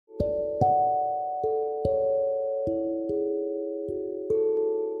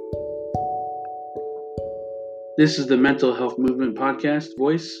This is the Mental Health Movement Podcast,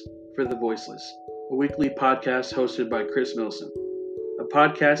 Voice for the Voiceless, a weekly podcast hosted by Chris Milson, a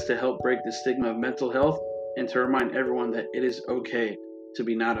podcast to help break the stigma of mental health and to remind everyone that it is okay to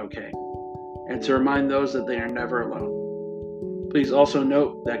be not okay, and to remind those that they are never alone. Please also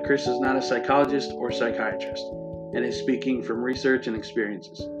note that Chris is not a psychologist or psychiatrist and is speaking from research and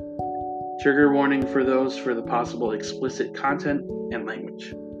experiences. Trigger warning for those for the possible explicit content and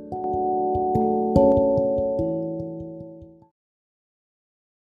language.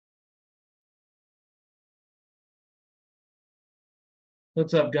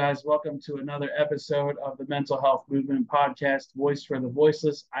 What's up, guys? Welcome to another episode of the Mental Health Movement Podcast, Voice for the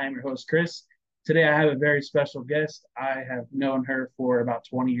Voiceless. I am your host, Chris. Today, I have a very special guest. I have known her for about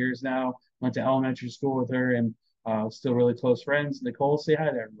 20 years now. Went to elementary school with her and still really close friends. Nicole, say hi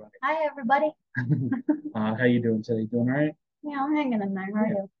to everybody. Hi, everybody. How you doing today? Doing all right? Yeah, I'm hanging in there. How are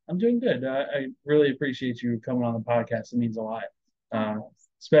you? I'm doing good. I really appreciate you coming on the podcast. It means a lot,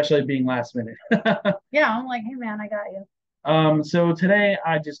 especially being last minute. Yeah, I'm like, hey, man, I got you. So today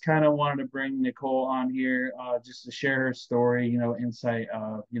I just kind of wanted to bring Nicole on here, just to share her story, insight,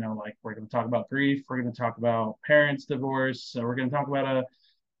 like we're going to talk about grief, we're going to talk about parents' divorce, so we're going to talk about a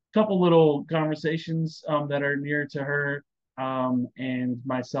couple little conversations that are near to her and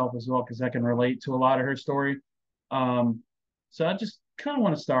myself as well, because I can relate to a lot of her story. So I just kind of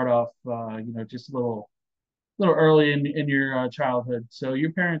want to start off, just a little early in your childhood. So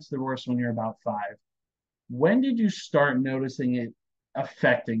your parents divorced when you're about 5. When did you start noticing it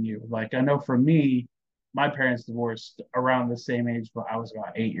affecting you? Like, I know for me, my parents divorced around the same age, but I was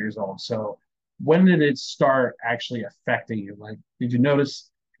about 8 years old. So when did it start actually affecting you? Like, did you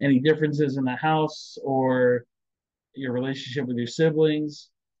notice any differences in the house or your relationship with your siblings?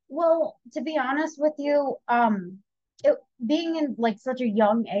 Well, to be honest with you, being in like such a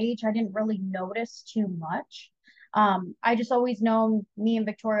young age, I didn't really notice too much. I just always known me and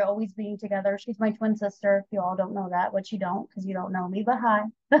Victoria always being together. She's my twin sister. If you all don't know that, which you don't because you don't know me, but hi.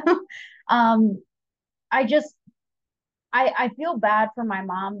 um, I just I feel bad for my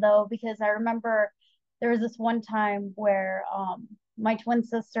mom though, because I remember there was this one time where my twin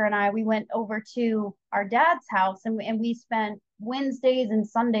sister and we went over to our dad's house and we spent Wednesdays and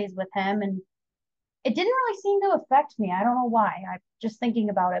Sundays with him, and it didn't really seem to affect me. I don't know why. I'm just thinking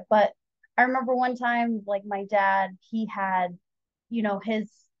about it, but I remember one time like my dad, he had,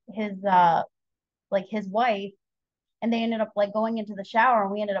 his like his wife, and they ended up like going into the shower,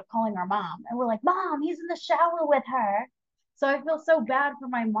 and we ended up calling our mom, and we're like, Mom, he's in the shower with her. So I feel so bad for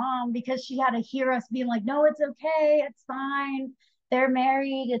my mom because she had to hear us being like, no, it's okay, it's fine, they're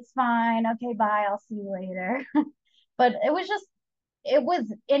married, it's fine, okay, bye, I'll see you later. But it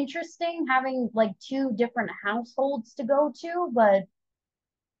was interesting having like two different households to go to, but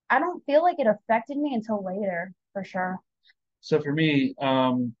I don't feel like it affected me until later, for sure. So for me,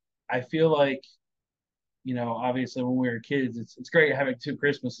 I feel like, obviously when we were kids, it's great having 2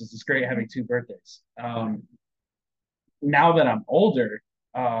 Christmases. It's great having 2 birthdays. Now that I'm older,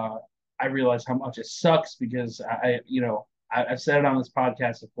 I realize how much it sucks because I've said it on this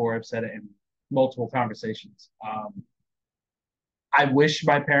podcast before. I've said it in multiple conversations. I wish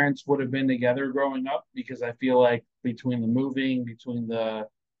my parents would have been together growing up because I feel like between the moving, between the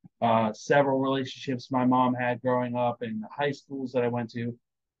several relationships my mom had growing up and the high schools that I went to,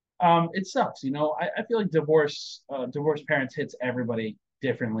 it sucks. I feel like divorced parents hits everybody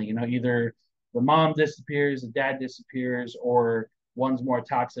differently. Either the mom disappears, the dad disappears, or one's more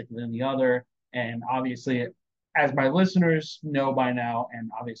toxic than the other. And obviously, as my listeners know by now, and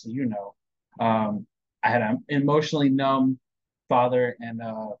obviously I had an emotionally numb father and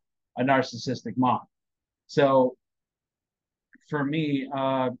a narcissistic mom. So for me,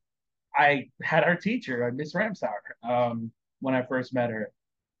 I had our teacher, Miss Ramsauer, when I first met her.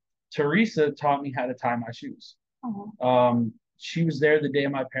 Teresa taught me how to tie my shoes. She was there the day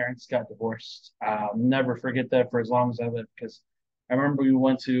my parents got divorced. I'll never forget that for as long as I live, because I remember we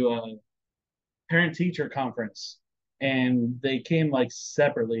went to a parent teacher conference and they came like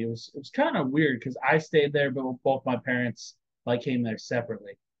separately. It was kind of weird because I stayed there, but both my parents like came there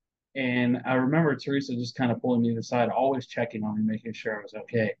separately. And I remember Teresa just kind of pulling me to the side, always checking on me, making sure I was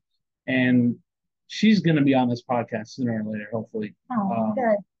okay. And she's going to be on this podcast sooner or later, hopefully.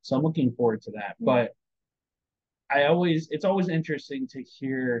 Good. So I'm looking forward to that. But it's always interesting to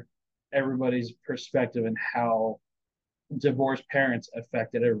hear everybody's perspective and how divorced parents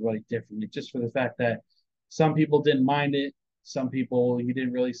affected everybody differently, just for the fact that some people didn't mind it. Some people, you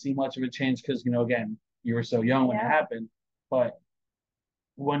didn't really see much of a change because, again, you were so young when it happened. But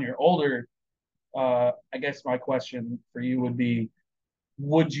when you're older, I guess my question for you would be,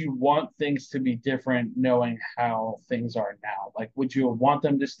 would you want things to be different knowing how things are now? Like, would you want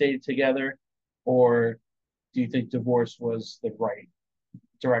them to stay together, or do you think divorce was the right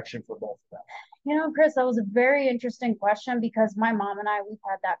direction for both of them? Chris, that was a very interesting question because my mom and I, we've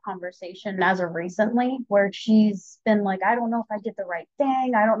had that conversation as of recently where she's been like, I don't know if I did the right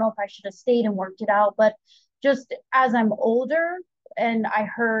thing. I don't know if I should have stayed and worked it out. But just as I'm older and I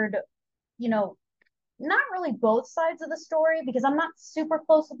heard, you know, not really both sides of the story because I'm not super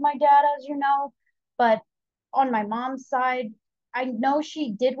close with my dad, as you know, but on my mom's side, I know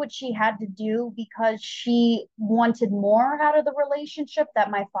she did what she had to do because she wanted more out of the relationship that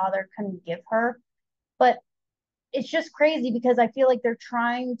my father couldn't give her. But it's just crazy because I feel like they're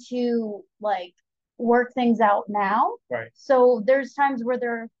trying to like work things out now. Right. So there's times where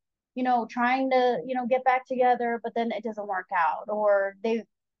they're, trying to, get back together, but then it doesn't work out. Or they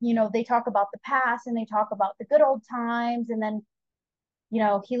talk about the past and they talk about the good old times and then,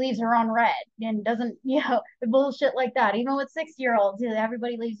 he leaves her on red and doesn't, bullshit like that. Even with 6 year olds,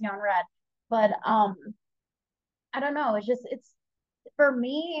 everybody leaves you on red. But I don't know. It's for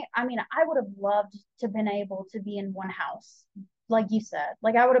me, I mean, I would have loved to been able to be in one house, like you said.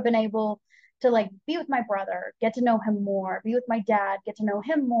 Like I would have been able to like be with my brother, get to know him more, be with my dad, get to know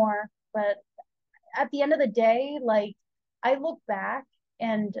him more. But at the end of the day, like I look back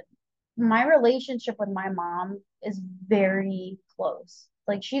and my relationship with my mom is very close.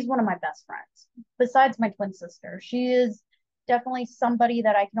 Like she's one of my best friends, besides my twin sister. She is definitely somebody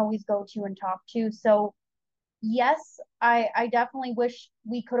that I can always go to and talk to. So yes, I definitely wish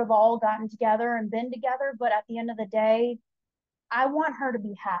we could have all gotten together and been together, but at the end of the day, I want her to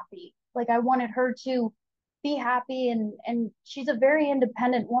be happy. Like I wanted her to be happy and she's a very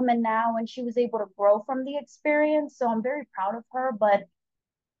independent woman now and she was able to grow from the experience. So I'm very proud of her, but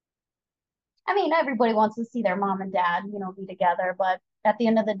I mean, everybody wants to see their mom and dad, be together, but at the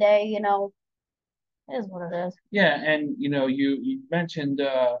end of the day, it is what it is. Yeah, and you mentioned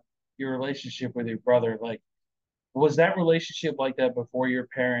your relationship with your brother. Like, was that relationship like that before your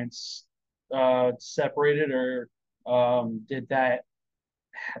parents separated, or did that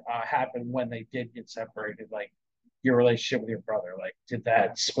happen when they did get separated? Like your relationship with your brother, like did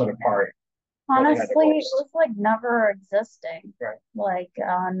that split apart when they got Honestly, it divorced? was like never existing. Right. Like,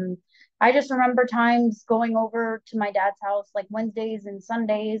 I just remember times going over to my dad's house like Wednesdays and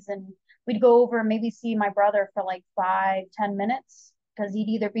Sundays, and we'd go over and maybe see my brother for like 5, 10 minutes because he'd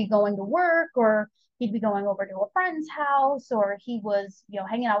either be going to work or he'd be going over to a friend's house or he was,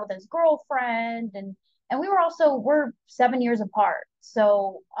 hanging out with his girlfriend and we're 7 years apart.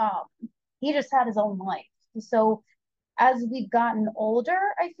 So he just had his own life. So as we've gotten older,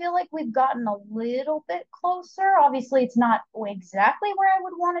 I feel like we've gotten a little bit closer. Obviously, it's not exactly where I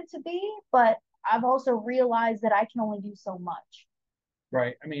would want it to be, but I've also realized that I can only do so much.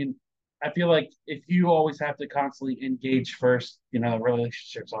 Right. I mean, I feel like if you always have to constantly engage first, the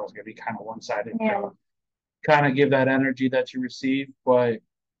relationship's always going to be kind of one-sided. Yeah. Kind of give that energy that you receive, but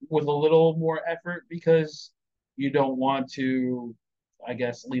with a little more effort because you don't want to, I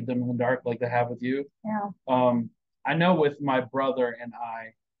guess, leave them in the dark like they have with you. Yeah. I know with my brother and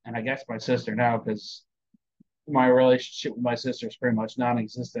I guess my sister now, because my relationship with my sister is pretty much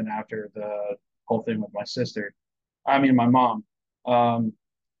non-existent after the whole thing with my sister. I mean, my mom. Um,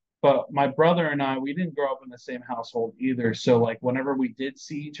 but my brother and I, we didn't grow up in the same household either. So like whenever we did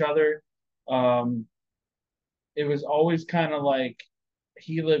see each other, um, it was always kind of like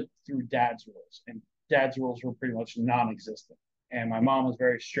he lived through dad's rules, and dad's rules were pretty much non-existent. And my mom was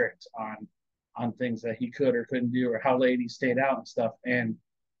very strict on things that he could or couldn't do, or how late he stayed out and stuff. And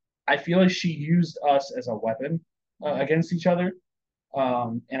I feel like she used us as a weapon against each other.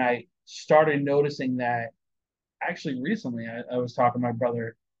 And I started noticing that actually recently. I was talking to my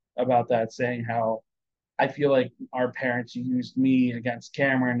brother about that, saying how I feel like our parents used me against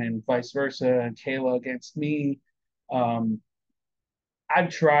Cameron and vice versa, and Kayla against me. Um, I've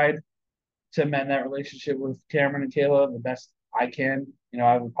tried to mend that relationship with Cameron and Kayla the best I can.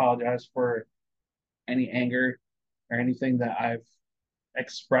 I've apologized for any anger or anything that I've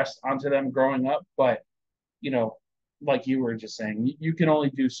expressed onto them growing up, but you know, like you were just saying, you can only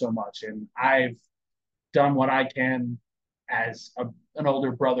do so much, and I've done what I can as an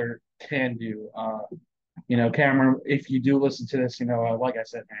older brother can do. Cameron, if you do listen to this, like I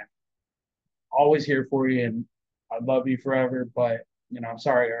said, man, always here for you, and I love you forever. But I'm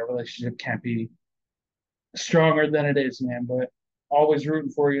sorry, our relationship can't be stronger than it is, man. But always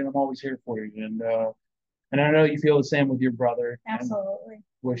rooting for you, and I'm always here for you. And I know you feel the same with your brother. Absolutely. And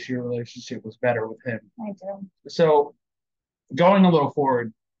wish your relationship was better with him. I do. So going a little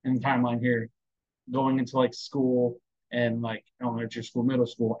forward in the timeline here, going into like school and like elementary school, middle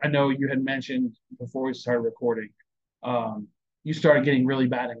school. I know you had mentioned before we started recording, um, you started getting really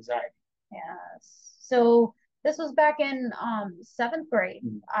bad anxiety. Yes. So this was back in seventh grade.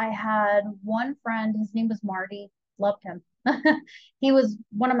 Mhm. I had one friend, his name was Marty, loved him. He was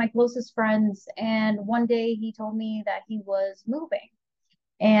one of my closest friends, and one day he told me that he was moving.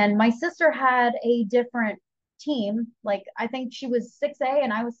 And my sister had a different team. Like I think she was 6A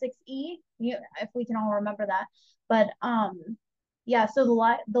and I was 6E, if we can all remember that. But yeah, so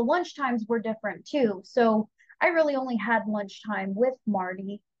the lunch times were different too. So I really only had lunchtime with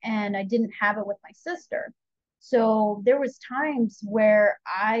Marty and I didn't have it with my sister. So there was times where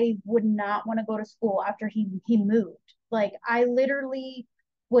I would not want to go to school after he moved. Like I literally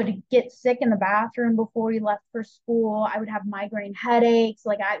would get sick in the bathroom before we left for school. I would have migraine headaches.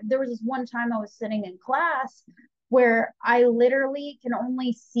 There was this one time I was sitting in class where I literally can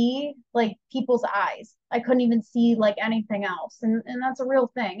only see like people's eyes. I couldn't even see like anything else. And that's a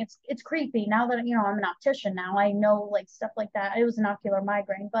real thing. It's creepy now that I'm an optician now. I know like stuff like that. It was an ocular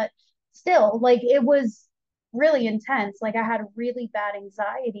migraine, but still like it was really intense. Like I had really bad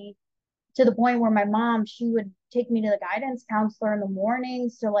anxiety to the point where my mom, she would take me to the guidance counselor in the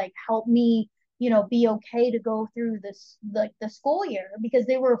mornings to like help me, be okay to go through this like the school year because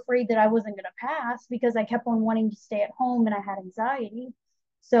they were afraid that I wasn't going to pass because I kept on wanting to stay at home and I had anxiety.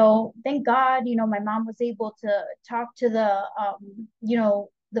 So thank God, my mom was able to talk to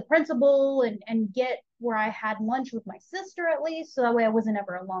the principal and get where I had lunch with my sister at least, so that way I wasn't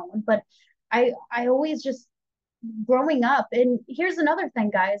ever alone. But I always just growing up. And here's another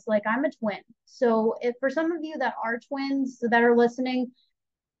thing, guys, like I'm a twin. So if for some of you that are twins that are listening,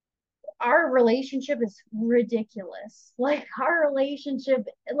 our relationship is ridiculous. Like our relationship,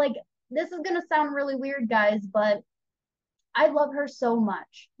 like this is going to sound really weird, guys, but I love her so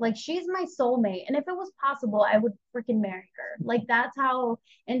much. Like she's my soulmate. And if it was possible, I would freaking marry her. Like that's how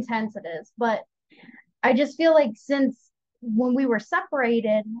intense it is. But I just feel like since when we were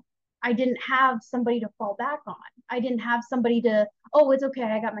separated, I didn't have somebody to fall back on. I didn't have somebody to, oh, it's okay.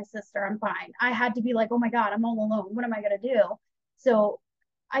 I got my sister. I'm fine. I had to be like, oh my God, I'm all alone. What am I going to do? So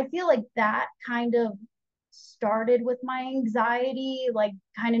I feel like that kind of started with my anxiety, like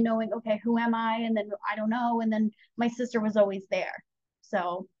kind of knowing, okay, who am I? And then I don't know. And then my sister was always there.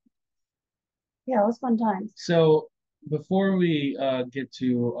 So yeah, it was fun times. So before we get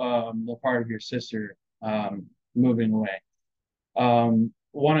to the part of your sister moving away,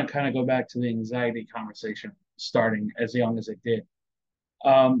 want to kind of go back to the anxiety conversation starting as young as it did.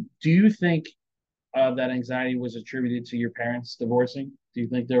 Do you think that anxiety was attributed to your parents divorcing? Do you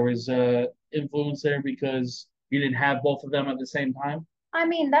think there was influence there because you didn't have both of them at the same time? I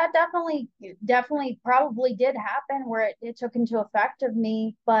mean, that definitely probably did happen where it took into effect of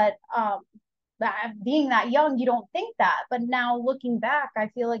me, but being that young, you don't think that. But now looking back, I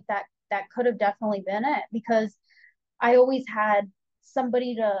feel like that could have definitely been it because I always had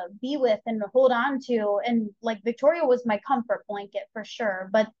somebody to be with and to hold on to. And like Victoria was my comfort blanket for sure.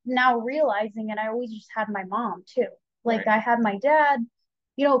 But now realizing it, I always just had my mom too. Like Right. I had my dad,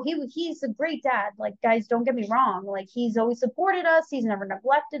 he's a great dad. Like guys, don't get me wrong. Like he's always supported us. He's never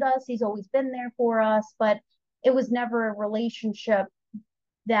neglected us. He's always been there for us. But it was never a relationship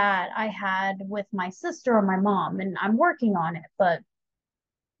that I had with my sister or my mom. And I'm working on it. But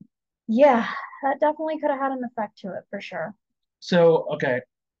yeah, that definitely could have had an effect to it for sure. So, okay.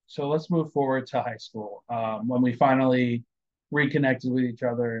 So let's move forward to high school. When we finally reconnected with each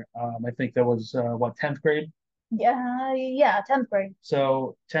other, I think that was what, 10th grade? Yeah, yeah, 10th grade.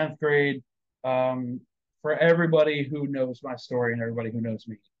 So 10th grade, for everybody who knows my story and everybody who knows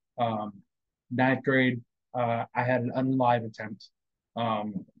me, um, ninth grade, I had an unlive attempt.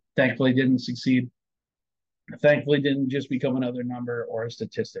 Thankfully didn't succeed. Thankfully didn't just become another number or a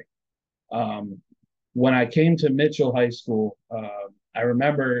statistic. Um, when I came to Mitchell High School, I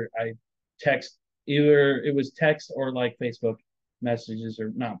remember I text either it was text or like Facebook messages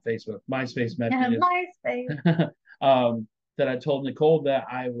or not Facebook, MySpace messages. MySpace. That I told Nicole that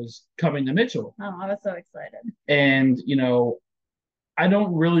I was coming to Mitchell. Oh, I was so excited. And, I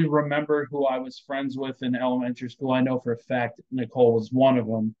don't really remember who I was friends with in elementary school. I know for a fact Nicole was one of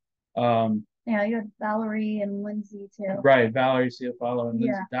them. Yeah, you had Valerie and Lindsay too. Right, Valerie Ciafalo and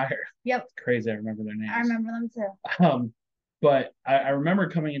Lindsay Yeah. Dyer. Yep. It's crazy. I remember their names. I remember them too. But I remember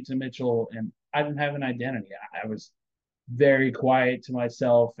coming into Mitchell and I didn't have an identity. I was very quiet to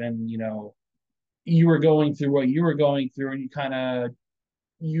myself, and you were going through what you were going through, and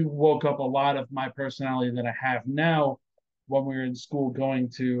you woke up a lot of my personality that I have now when we were in school going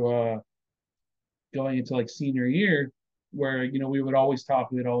into like senior year, where we would always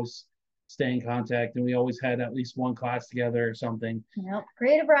talk, we would always stay in contact, and we always had at least one class together or something. Yep.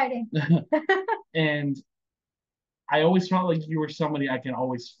 Creative writing. And I always felt like you were somebody I can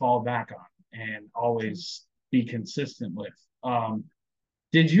always fall back on and always be consistent with.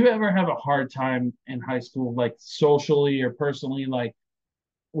 Did you ever have a hard time in high school, like socially or personally, like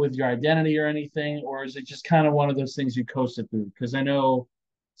with your identity or anything, or is it just kind of one of those things you coasted through? Because I know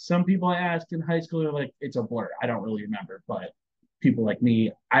some people I asked in high school are like, it's a blur. I don't really remember, but people like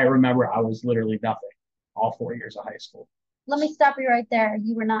me, I remember I was literally nothing all 4 years of high school. Let me stop you right there.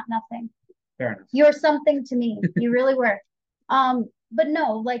 You were not nothing. Fair enough. You're something to me. You really were. But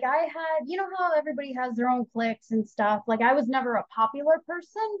no, like I had, you know how everybody has their own cliques and stuff. Like I was never a popular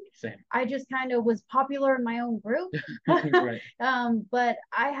person. Same. I just kind of was popular in my own group. Right. But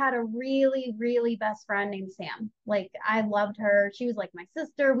I had a really, really best friend named Sam. Like I loved her. She was like my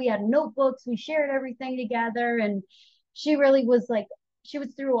sister. We had notebooks. We shared everything together. And she really was like, she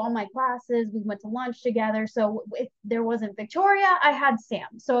was through all my classes. We went to lunch together. So if there wasn't Victoria, I had Sam.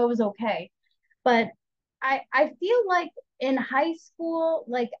 So it was okay. But I feel like in high school,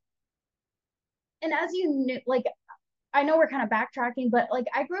 like, and as you knew, like, I know we're kind of backtracking, but like,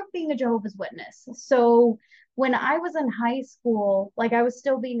 I grew up being a Jehovah's Witness. So when I was in high school, like, I was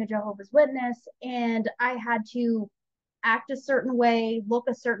still being a Jehovah's Witness, and I had to act a certain way, look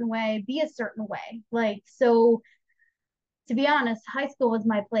a certain way, be a certain way. Like, so to be honest, high school was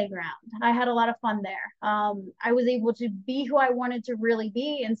my playground. I had a lot of fun there. I was able to be who I wanted to really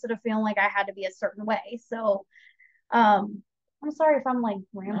be instead of feeling like I had to be a certain way. So, I'm sorry if I'm like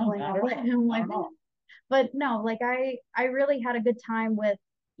rambling No, away. I'm like, but no, like I really had a good time with,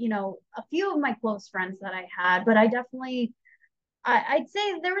 a few of my close friends that I had, but I definitely, I'd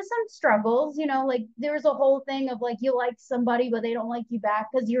say there were some struggles, like there was a whole thing of like you like somebody, but they don't like you back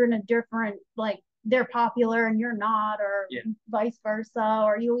because you're in a different, like they're popular and you're not, or Yeah. vice versa.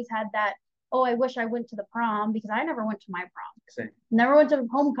 Or you always had that, oh, I wish I went to the prom, because I never went to my prom. Same. Never went to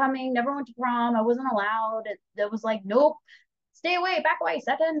homecoming, never went to prom. I wasn't allowed. It was like, nope, stay away, back away,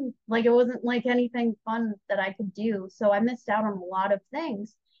 step in. Like it wasn't like anything fun that I could do. So I missed out on a lot of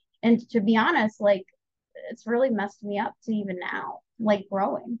things. And to be honest, like it's really messed me up to even now, like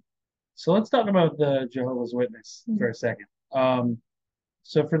growing. So let's talk about the Jehovah's Witness for a second.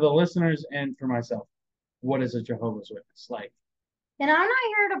 So for the listeners and for myself, what is a Jehovah's Witness like? And I'm not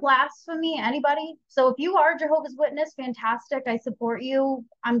here to blasphemy anybody. So if you are Jehovah's Witness, fantastic. I support you.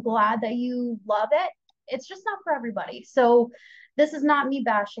 I'm glad that you love it. It's just not for everybody. So this is not me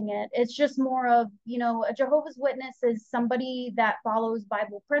bashing it. It's just more of, a Jehovah's Witness is somebody that follows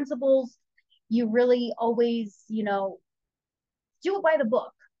Bible principles. You really always, do it by the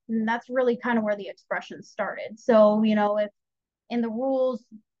book. And that's really kind of where the expression started. So, if in the rules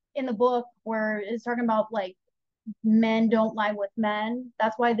in the book where it's talking about like men don't lie with men,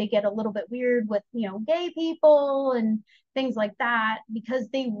 that's why they get a little bit weird with, gay people and things like that, because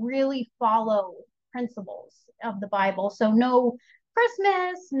they really follow principles of the Bible. So no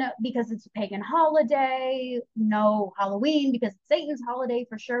Christmas, no, because it's a pagan holiday, no Halloween because it's Satan's holiday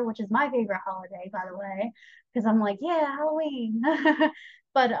for sure, which is my favorite holiday, by the way, because I'm like, yeah, Halloween.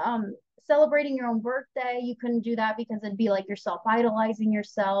 But celebrating your own birthday, you couldn't do that because it'd be like you're self-idolizing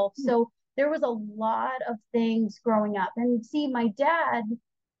yourself. So there was a lot of things growing up. And see, my dad,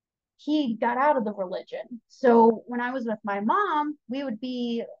 he got out of the religion. So when I was with my mom, we would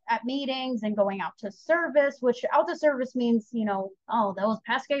be at meetings and going out to service, which out to service means, oh, those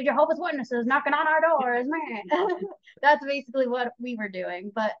pesky Jehovah's Witnesses knocking on our doors, man. That's basically what we were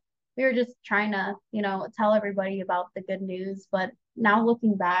doing. But we were just trying to, tell everybody about the good news. But now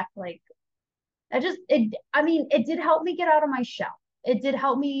looking back, like, it did help me get out of my shell. It did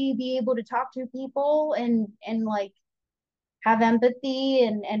help me be able to talk to people and like have empathy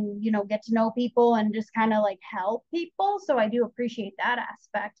and get to know people and just kind of like help people. So I do appreciate that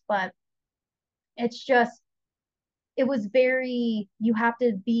aspect, but it's just it was very, you have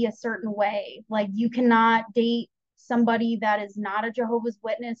to be a certain way. Like you cannot date somebody that is not a Jehovah's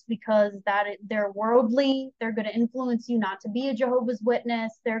Witness because they're worldly. They're going to influence you not to be a Jehovah's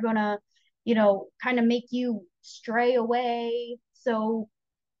Witness. They're going to, kind of make you stray away. So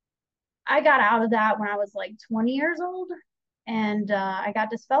I got out of that when I was like 20 years old. And I got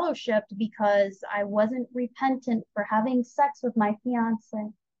disfellowshipped because I wasn't repentant for having sex with my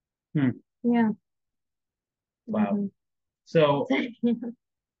fiance. Yeah. Wow. Mm-hmm. So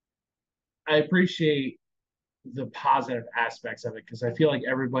I appreciate the positive aspects of it because I feel like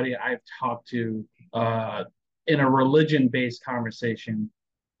everybody I've talked to in a religion-based conversation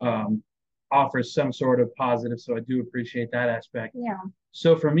offers some sort of positive. So I do appreciate that aspect. Yeah.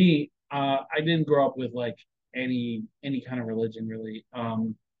 So for me, I didn't grow up with like any kind of religion really.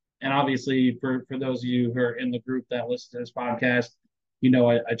 And obviously for those of you who are in the group that listen to this podcast,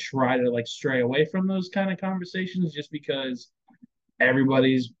 I try to like stray away from those kind of conversations just because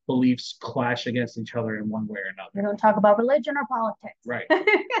everybody's beliefs clash against each other in one way or another. We don't talk about religion or politics. Right.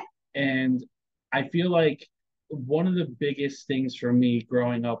 And I feel like one of the biggest things for me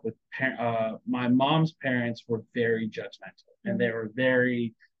growing up with my mom's parents were very judgmental, and they were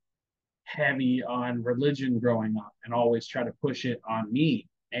very heavy on religion growing up and always try to push it on me.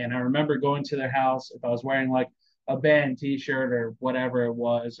 And I remember going to their house if I was wearing like a band t-shirt or whatever it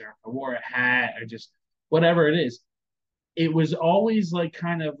was, or if I wore a hat or just whatever it is, it was always like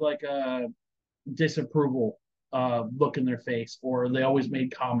kind of like a disapproval look in their face, or they always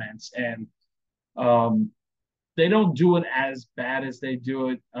made comments. And um, they don't do it as bad as they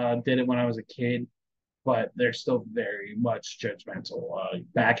did it when I was a kid, but they're still very much judgmental.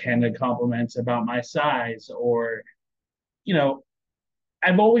 Backhanded compliments about my size, or you know,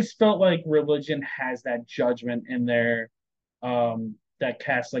 I've always felt like religion has that judgment in there, that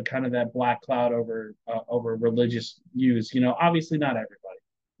casts like kind of that black cloud over religious views. Obviously not everybody.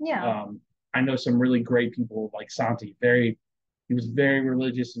 Yeah. I know some really great people like Santi. He was very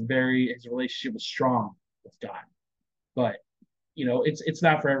religious and his relationship was strong with God. But it's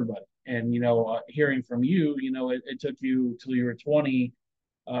not for everybody. And hearing from you, it took you till you were 20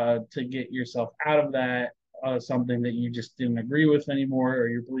 to get yourself out of that, something that you just didn't agree with anymore, or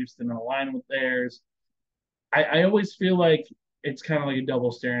your beliefs didn't align with theirs. I always feel like it's kind of like a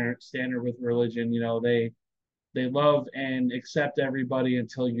double standard with religion. They love and accept everybody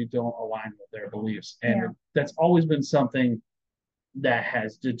until you don't align with their beliefs, and Yeah. that's always been something that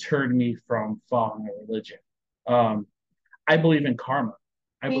has deterred me from following a religion. Um, I believe in karma.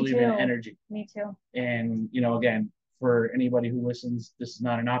 I Me believe in too. energy. Me too. And, again, for anybody who listens, this is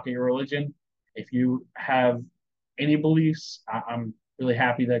not a knock at your religion. If you have any beliefs, I'm really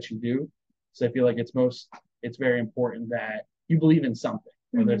happy that you do. So I feel like it's very important that you believe in something,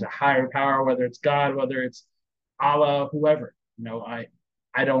 whether Mm-hmm. it's a higher power, whether it's God, whether it's Allah, whoever.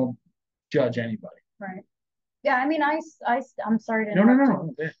 I don't judge anybody. Right. Yeah, I mean, I'm sorry to No, no, interrupt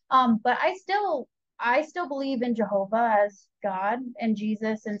no, you. no. But I still believe in Jehovah as God and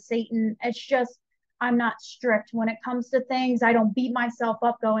Jesus and Satan. It's just I'm not strict when it comes to things. I don't beat myself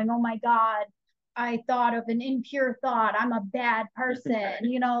up going, "Oh my God, I thought of an impure thought. I'm a bad person."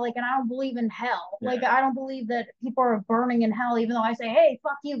 Like, and I don't believe in hell. Yeah. Like, I don't believe that people are burning in hell, even though I say, "Hey,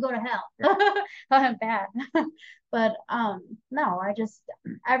 fuck you, go to hell." I'm bad. But no,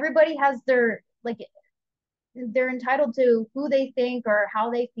 everybody has their like they're entitled to who they think or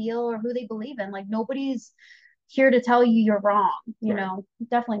how they feel or who they believe in. Like nobody's here to tell you you're wrong,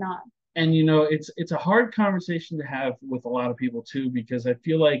 definitely not. And it's a hard conversation to have with a lot of people too, because I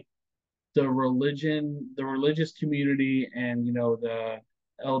feel like the religious community, and the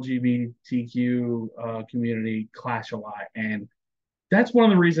LGBTQ community clash a lot, and that's one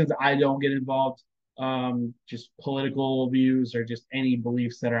of the reasons I don't get involved. Just political views or just any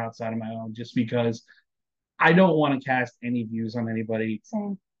beliefs that are outside of my own, just because I don't want to cast any views on anybody.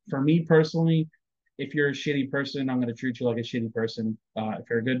 Same. For me personally, if you're a shitty person, I'm going to treat you like a shitty person. If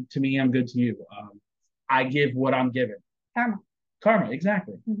you're good to me, I'm good to you. I give what I'm given. Karma. Karma,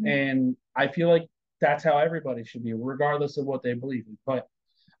 exactly. Mm-hmm. And I feel like that's how everybody should be, regardless of what they believe in. But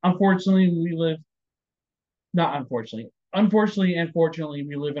unfortunately, unfortunately and fortunately,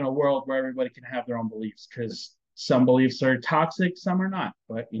 we live in a world where everybody can have their own beliefs, because some beliefs are toxic, some are not.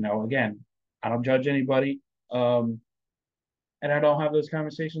 But, again, I don't judge anybody. And I don't have those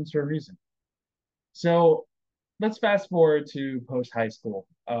conversations for a reason. So let's fast forward to post high school.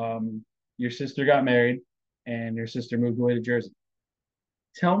 Your sister got married, and your sister moved away to Jersey.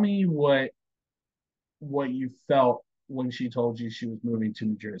 Tell me what you felt when she told you she was moving to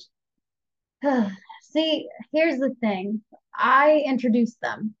New Jersey. See, here's the thing. I introduced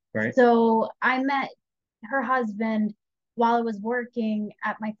them. Right. So I met her husband while I was working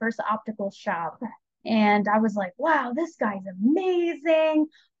at my first optical shop. And I was like, wow, this guy's amazing.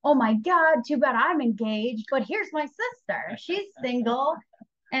 Oh my God, too bad I'm engaged. But here's my sister. She's single.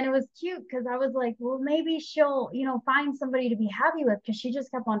 And it was cute because I was like, well, maybe she'll, find somebody to be happy with, because she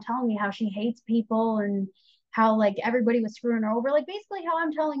just kept on telling me how she hates people and how like everybody was screwing her over. Like basically how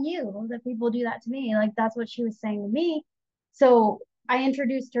I'm telling you that people do that to me. Like that's what she was saying to me. So I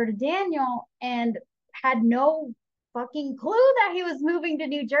introduced her to Daniel and had no fucking clue that he was moving to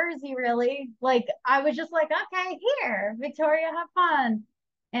New Jersey, really. Like I was just like, okay, here, Victoria, have fun.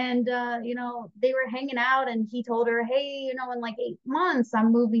 And they were hanging out and he told her, hey, in like 8 months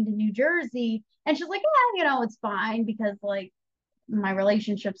I'm moving to New Jersey. And she's like, yeah, it's fine, because like my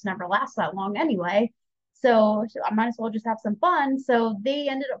relationships never last that long anyway. So I might as well just have some fun. So they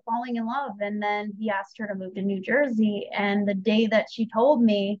ended up falling in love. And then he asked her to move to New Jersey. And the day that she told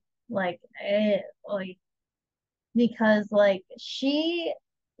me, like, because like she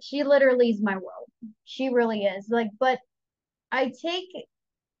literally is my world. She really is. Like, but I take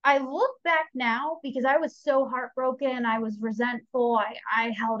I look back now because I was so heartbroken. I was resentful. I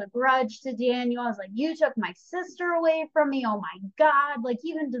held a grudge to Daniel. I was like, you took my sister away from me. Oh my God. Like,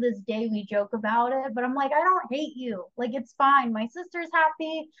 even to this day, we joke about it. But I'm like, I don't hate you. Like, it's fine. My sister's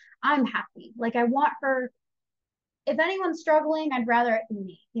happy. I'm happy. Like, I want her, if anyone's struggling, I'd rather it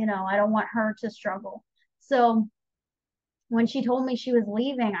be me. I don't want her to struggle. So when she told me she was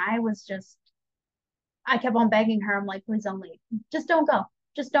leaving, I kept on begging her. I'm like, please don't leave. Just don't go.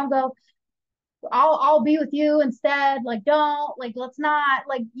 Just don't go. I'll be with you instead. Like, don't, like, let's not,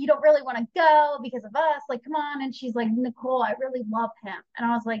 like, you don't really want to go because of us. Like, come on. And she's like, Nicole, I really love him. And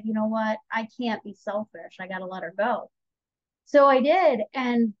I was like, you know what? I can't be selfish. I got to let her go. So I did.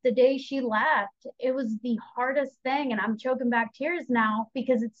 And the day she left, it was the hardest thing. And I'm choking back tears now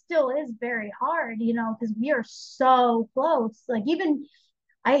because it still is very hard, because we are so close. Like, even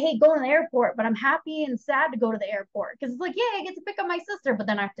I hate going to the airport, but I'm happy and sad to go to the airport because it's like, yeah, I get to pick up my sister, but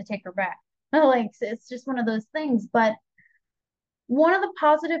then I have to take her back. Like, it's just one of those things. But one of the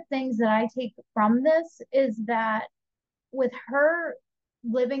positive things that I take from this is that with her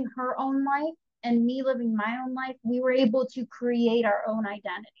living her own life and me living my own life, we were able to create our own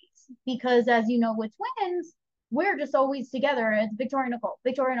identities. Because as you know, with twins, we're just always together. It's Victoria Nicole,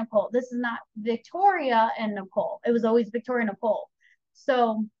 Victoria Nicole. This is not Victoria and Nicole. It was always Victoria Nicole.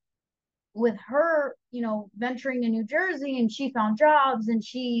 So with her, venturing to New Jersey and she found jobs and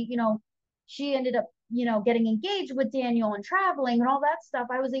she ended up, getting engaged with Daniel and traveling and all that stuff.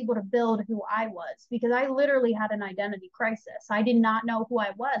 I was able to build who I was because I literally had an identity crisis. I did not know who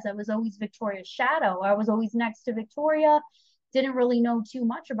I was. I was always Victoria's shadow. I was always next to Victoria, didn't really know too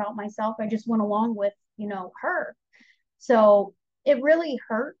much about myself. I just went along with, her. So it really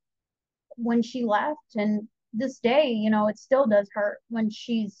hurt when she left. And this day, it still does hurt when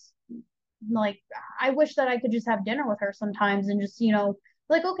she's like, I wish that I could just have dinner with her sometimes and just,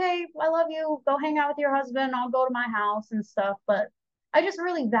 like, okay, I love you. Go hang out with your husband. I'll go to my house and stuff. But I just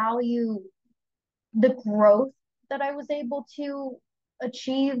really value the growth that I was able to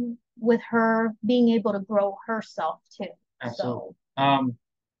achieve with her being able to grow herself too. Absolutely. So,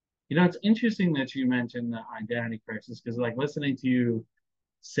 It's interesting that you mentioned the identity crisis because, like, listening to you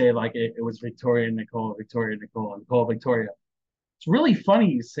say like it was Victoria, Nicole, Nicole, Victoria. It's really funny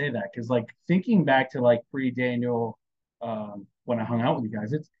you say that because, like, thinking back to like pre-Daniel, when I hung out with you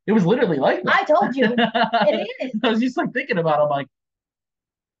guys, it was literally like that. I told you it is. I was just like thinking about it, I'm like,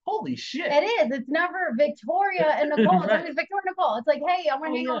 holy shit. It is. It's never Victoria and Nicole. It's Right. always Victoria and Nicole. It's like, hey, I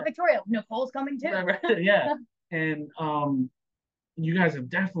want to hang out Yeah. with Victoria. Nicole's coming too. Right, right. Yeah. And you guys have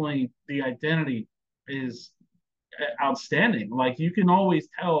definitely, the identity is outstanding. Like, you can always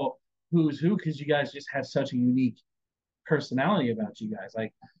tell who's who because you guys just have such a unique personality about you guys.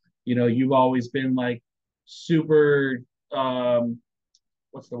 Like, you've always been like super,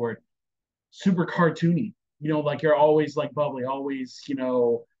 what's the word? Super cartoony. Like, you're always like bubbly, always,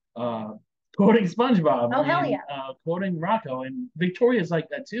 uh, quoting SpongeBob. Oh, hell yeah. Quoting Rocco, and Victoria's like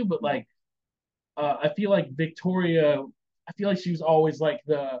that too. But like, I feel like Victoria, I feel like she was always like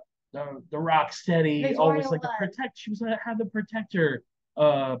the rock steady, Victoria always like was. the protect. She was had the protector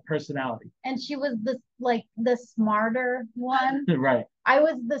personality. And she was the smarter one. Right. I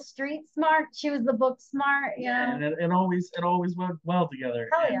was the street smart. She was the book smart. Yeah, and it always went well together.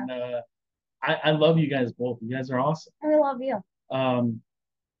 Hell And yeah. I love you guys both. You guys are awesome. I love you. Um,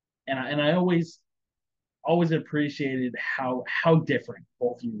 and I always appreciated how different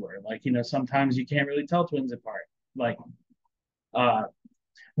both you were. Like, sometimes you can't really tell twins apart. Like, uh,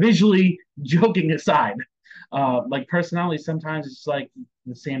 visually, joking aside, like, personality, sometimes it's like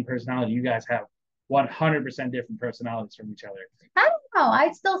the same personality. You guys have 100% different personalities from each other. I don't know.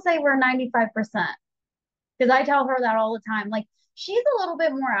 I'd still say we're 95% because I tell her that all the time. Like, she's a little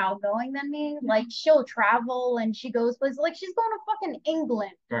bit more outgoing than me. Like, she'll travel and she goes places. Like, she's going to fucking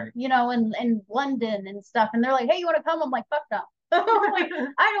England, Right. and London and stuff. And they're like, hey, you want to come? I'm like, fuck no. Like,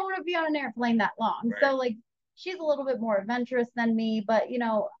 I don't want to be on an airplane that long. Right. So, like, she's a little bit more adventurous than me. But,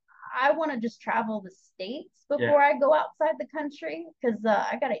 I want to just travel the states before I go outside the country because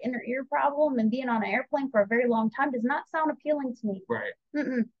I got an inner ear problem and being on an airplane for a very long time does not sound appealing to me. Right.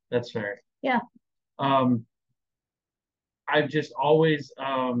 Mm-mm. That's fair. Yeah. I've just always,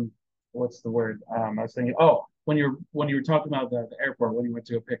 what's the word? I was thinking, oh, when you were talking about the airport when you went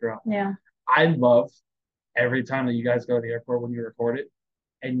to go pick her up. Yeah. I love every time that you guys go to the airport when you record it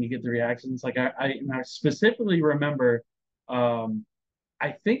and you get the reactions. Like I specifically remember, um,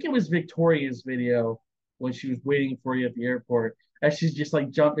 I think it was Victoria's video when she was waiting for you at the airport, and she's just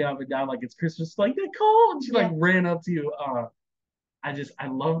like jumping up and down like it's Christmas, like Nicole, and she like Yeah. ran up to you. I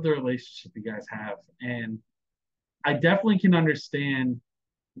love the relationship you guys have, and I definitely can understand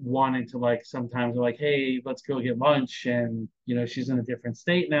wanting to like sometimes like, hey, let's go get lunch, and she's in a different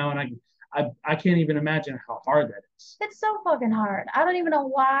state now, and I can't even imagine how hard that is. It's so fucking hard. I don't even know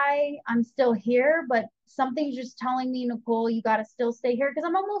why I'm still here, but something's just telling me, Nicole, you got to still stay here because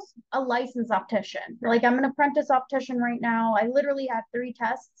I'm almost a licensed optician. Like I'm an apprentice optician right now. I literally had 3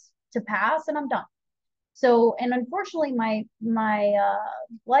 tests to pass and I'm done. So, and unfortunately, my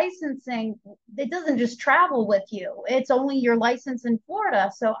licensing, it doesn't just travel with you. It's only your license in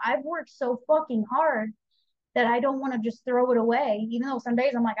Florida. So I've worked so fucking hard that I don't want to just throw it away. Even though some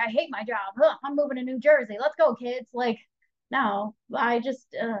days I'm like, I hate my job. Huh, I'm moving to New Jersey. Let's go, kids. Like, no, I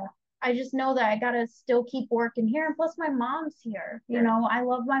just know that I gotta still keep working here. And plus, my mom's here. You know, I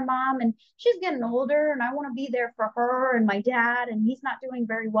love my mom, and she's getting older, and I want to be there for her and my dad, and he's not doing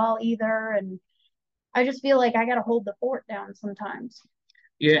very well either. And I just feel like I gotta hold the fort down sometimes.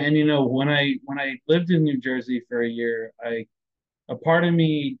 Yeah, and when I lived in New Jersey for a year, a part of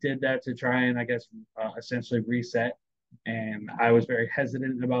me did that to try and I guess essentially reset, and I was very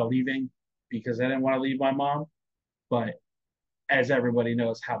hesitant about leaving because I didn't want to leave my mom. But as everybody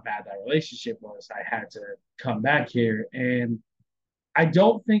knows how bad that relationship was, I had to come back here, and I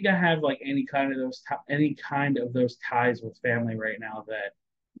don't think I have like any kind of those ties with family right now that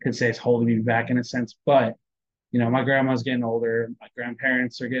could say it's holding me back in a sense. But my grandma's getting older, my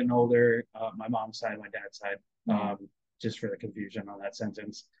grandparents are getting older, my mom's side, my dad's side, Yeah. just for the confusion on that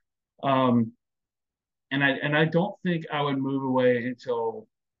sentence. Um, and I don't think I would move away until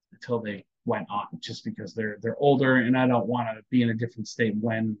they went on, just because they're older, and I don't want to be in a different state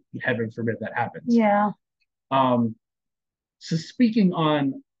when heaven forbid that happens. Yeah. Um, so speaking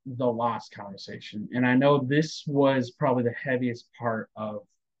on the loss conversation, and I know this was probably the heaviest part of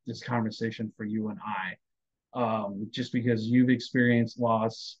this conversation for you and I, just because you've experienced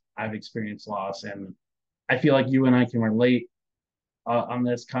loss, I've experienced loss, and I feel like you and I can relate on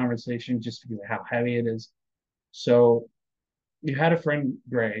this conversation just because of how heavy it is. So you had a friend,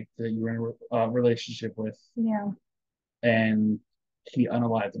 Gray, that you were in a relationship with, Yeah. and he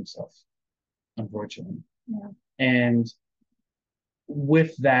unalived himself, unfortunately. Yeah. And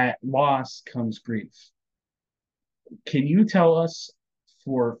with that loss comes grief. Can you tell us,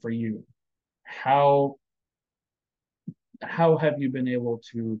 for you, how how have you been able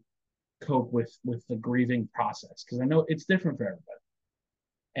to cope with the grieving process? Because I know it's different for everybody,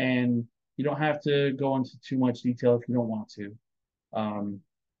 and you don't have to go into too much detail if you don't want to. Um,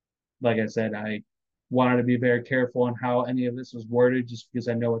 like I said, I wanted to be very careful on how any of this was worded, just because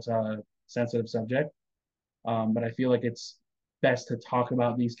I know it's a sensitive subject. But I feel like it's best to talk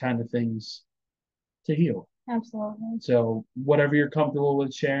about these kind of things to heal. Absolutely. So whatever you're comfortable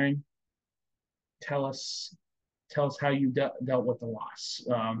with sharing, tell us tell us how you dealt with the loss.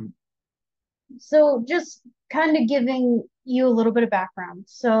 So just kind of giving you a little bit of background.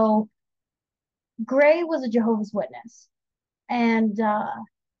 So Gray was a Jehovah's Witness, and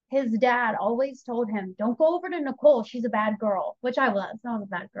his dad always told him, "Don't go over to Nicole. She's a bad girl," which I was. I was a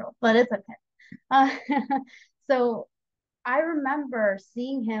bad girl, but it's okay. Uh, so I remember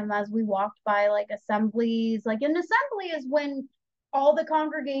seeing him as we walked by like assemblies. Like an assembly is when all the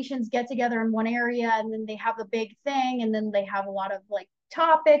congregations get together in one area and then they have a big thing and then they have a lot of like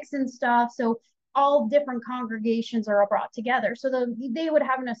topics and stuff. So all different congregations are brought together. So they would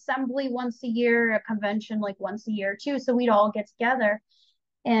have an assembly once a year, a convention like once a year too. So we'd all get together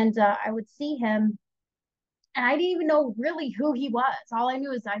and I would see him and I didn't even know really who he was. All I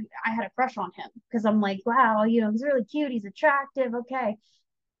knew is I had a crush on him because I'm like, wow, he's really cute, he's attractive, okay.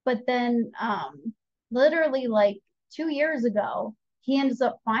 But then literally like 2 years ago, he ends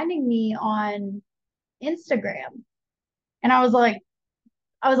up finding me on Instagram. And I was like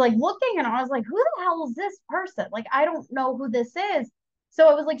looking and I was like, who the hell is this person? Like, I don't know who this is. So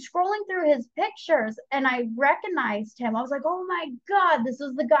I was like scrolling through his pictures and I recognized him. I was like, oh my God, this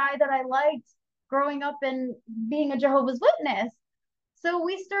was the guy that I liked growing up and being a Jehovah's Witness. So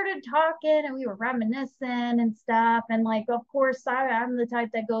we started talking and we were reminiscing and stuff. And like, of course, I'm the type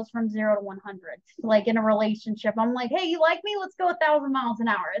that goes from 0 to 100, like in a relationship. I'm like, hey, you like me? Let's go 1,000 miles an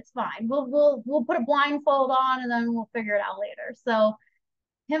hour. It's fine. We'll put a blindfold on and then we'll figure it out later. So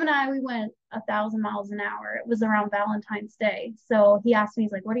him and we went 1,000 miles an hour. It was around Valentine's Day. So he asked me,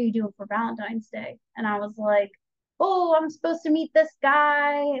 he's like, what are you doing for Valentine's Day? And I was like, oh, I'm supposed to meet this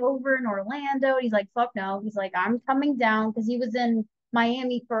guy over in Orlando. And he's like, fuck no. He's like, I'm coming down because he was in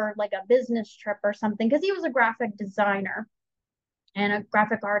Miami for like a business trip or something because he was a graphic designer and a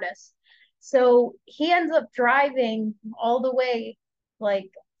graphic artist. So he ends up driving all the way,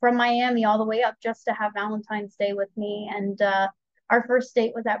 like from Miami all the way up just to have Valentine's Day with me. And our first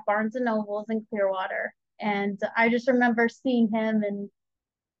date was at Barnes and Nobles in Clearwater. And I just remember seeing him and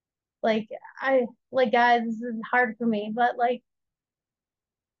like I like guys, this is hard for me, but like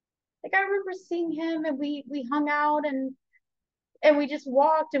I remember seeing him and we hung out and we just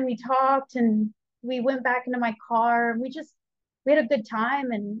walked and we talked and we went back into my car and we had a good time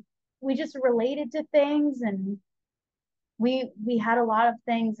and we just related to things and we had a lot of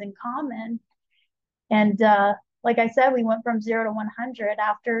things in common. And like I said, we went from 0 to 100.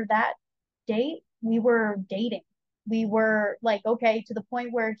 After that date, we were dating. We were like, okay, to the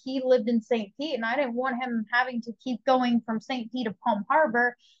point where he lived in St. Pete, and I didn't want him having to keep going from St. Pete to Palm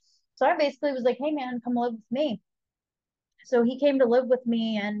Harbor. So I basically was like, hey, man, come live with me. So he came to live with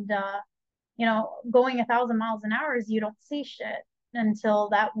me, and going 1,000 miles an hour is you don't see shit until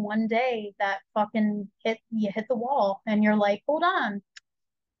that one day that fucking hit the wall, and you're like, hold on,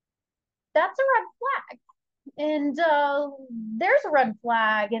 that's a red flag. And there's a red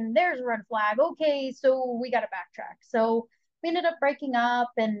flag, and there's a red flag. Okay, so we got to backtrack. So we ended up breaking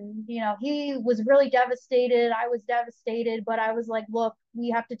up, and he was really devastated. I was devastated, but I was like, look, we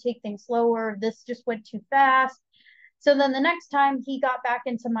have to take things slower. This just went too fast. So then the next time he got back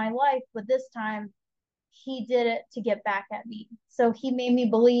into my life, but this time he did it to get back at me. So he made me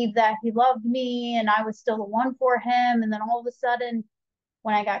believe that he loved me and I was still the one for him. And then all of a sudden,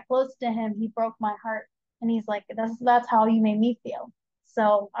 when I got close to him, he broke my heart. And he's like, that's how you made me feel.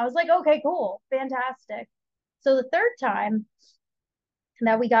 So I was like, okay, cool, fantastic. So the third time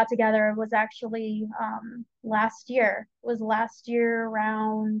that we got together was actually last year. It was last year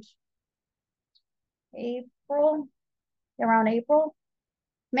April, around April,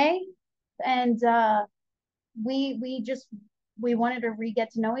 May. And we wanted to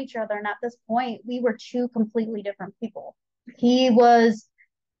re-get to know each other. And at this point, we were two completely different people. He was,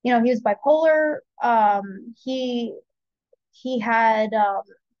 he was bipolar. He had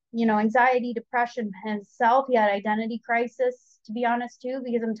anxiety, depression himself. He had identity crisis, to be honest, too,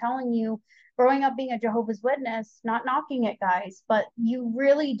 because I'm telling you, growing up being a Jehovah's Witness, not knocking it, guys, but you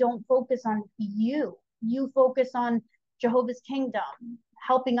really don't focus on you. You focus on Jehovah's kingdom,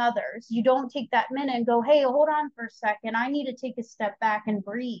 helping others. You don't take that minute and go, hey, hold on for a second. I need to take a step back and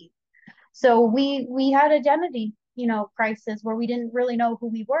breathe. So we had identity, crisis where we didn't really know who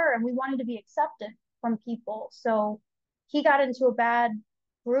we were and we wanted to be accepted from people. So he got into a bad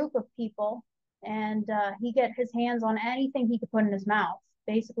group of people and he get his hands on anything he could put in his mouth,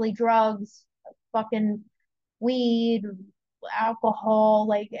 basically drugs, fucking weed, alcohol,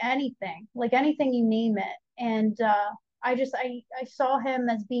 like anything you name it. And I saw him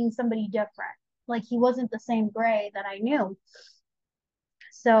as being somebody different. Like he wasn't the same Gray that I knew.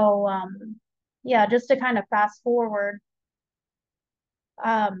 So yeah, just to kind of fast forward,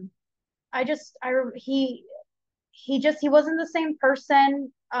 um, I just I he wasn't the same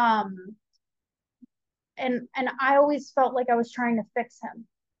person. And I always felt like I was trying to fix him.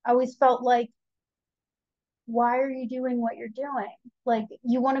 I always felt like, why are you doing what you're doing? Like,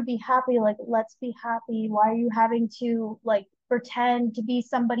 you want to be happy, like, let's be happy. Why are you having to like pretend to be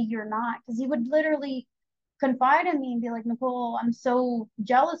somebody you're not? Because he would literally confide in me and be like, Nicole, I'm so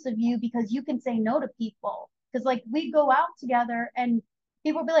jealous of you because you can say no to people. Because like we'd go out together and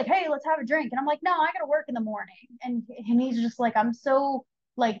people would be like, hey, let's have a drink. And I'm like, no, I gotta work in the morning. And he's just like, I'm so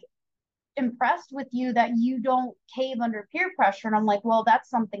like impressed with you that you don't cave under peer pressure. And I'm like, well,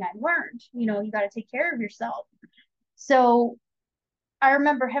 that's something I learned. You got to take care of yourself. So I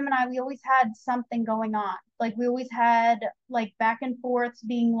remember him and we always had something going on. Like we always had like back and forths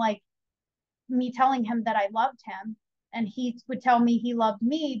being like me telling him that I loved him and he would tell me he loved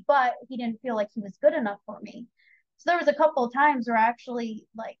me, but he didn't feel like he was good enough for me. So there was a couple of times where I actually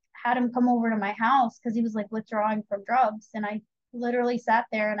like had him come over to my house because he was like withdrawing from drugs. And I literally sat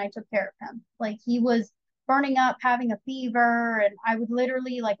there and I took care of him. Like he was burning up, having a fever. And I would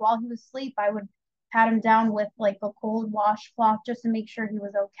literally like while he was asleep, I would pat him down with like a cold washcloth just to make sure he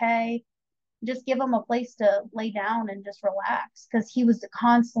was okay, just give him a place to lay down and just relax because he was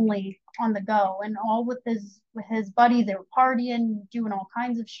constantly on the go and all with his buddies. They were partying, doing all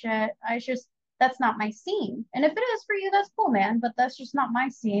kinds of shit. That's not my scene. And if it is for you, that's cool, man, but that's just not my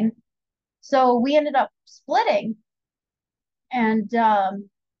scene. So we ended up splitting. And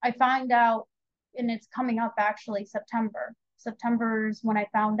I find out, and it's coming up actually September's when I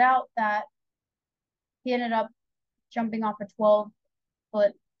found out that he ended up jumping off a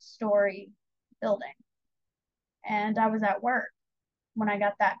 12-foot story building. And I was at work when I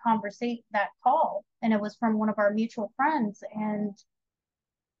got that call, and it was from one of our mutual friends. And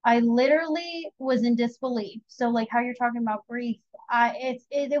I literally was in disbelief. So like how you're talking about grief,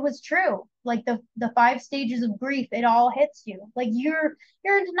 it was true. Like the five stages of grief, it all hits you. Like you're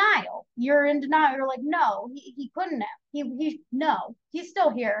in denial. You're in denial. You're like, no, he couldn't have. He no, he's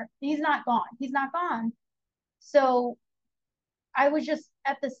still here. He's not gone. He's not gone. So I was just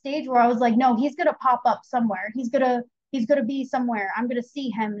at the stage where I was like, no, he's gonna pop up somewhere. He's gonna be somewhere. I'm gonna see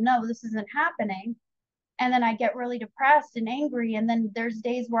him. No, this isn't happening. And then I get really depressed and angry. And then there's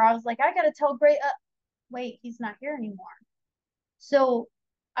days where I was like, I gotta tell Gray, wait, he's not here anymore. So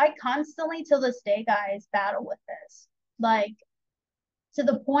I constantly, till this day, guys, battle with this. Like to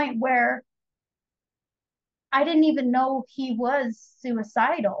the point where I didn't even know he was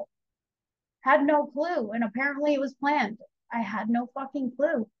suicidal. Had no clue. And apparently it was planned. I had no fucking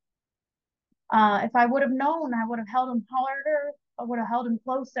clue. If I would have known, I would have held him harder. I would have held him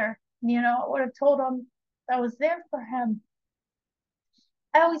closer. I would have told him I was there for him.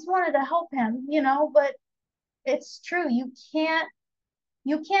 I always wanted to help him, but it's true. You can't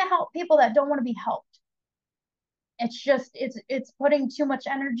help people that don't want to be helped. It's putting too much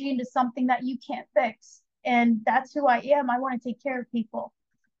energy into something that you can't fix. And that's who I am. I want to take care of people.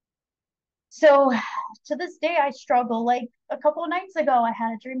 So to this day, I struggle. Like a couple of nights ago, I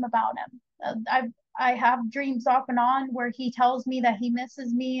had a dream about him. I have dreams off and on where he tells me that he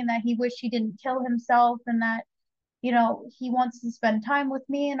misses me and that he wished he didn't kill himself, and that he wants to spend time with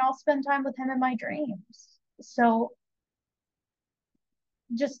me, and I'll spend time with him in my dreams. So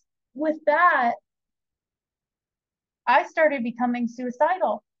just with that, I started becoming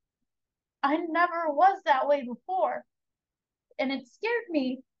suicidal. I never was that way before. And it scared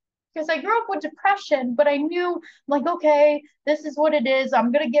me because I grew up with depression, but I knew, like, okay, this is what it is.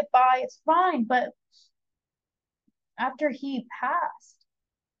 I'm going to get by. It's fine. But after he passed,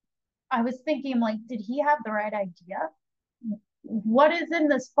 I was thinking, like, did he have the right idea? What is in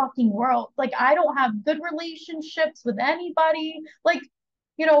this fucking world? Like, I don't have good relationships with anybody. Like,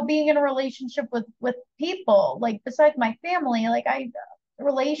 being in a relationship with people, like besides my family, like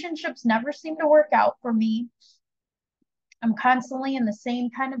relationships never seem to work out for me. I'm constantly in the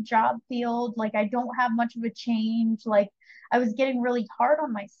same kind of job field. Like I don't have much of a change. Like I was getting really hard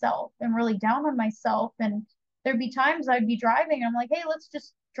on myself and really down on myself. And there'd be times I'd be driving and I'm like, hey, let's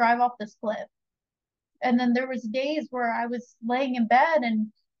just drive off this cliff. And then there was days where I was laying in bed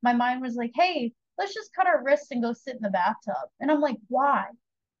and my mind was like, hey, let's just cut our wrists and go sit in the bathtub. And I'm like, why?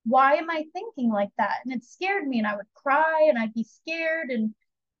 Why am I thinking like that? And it scared me and I would cry and I'd be scared. And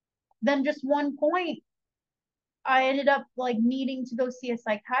then just one point, I ended up like needing to go see a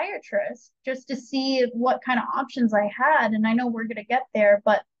psychiatrist just to see what kind of options I had. And I know we're going to get there,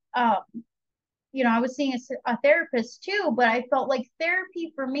 but, I was seeing a therapist too, but I felt like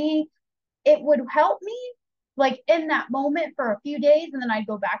therapy for me, it would help me like in that moment for a few days. And then I'd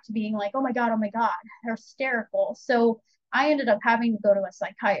go back to being like, oh my God, hysterical. So I ended up having to go to a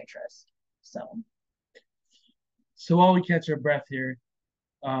psychiatrist. So while we catch our breath here,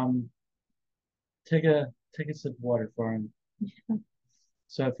 um, take a sip of water for him,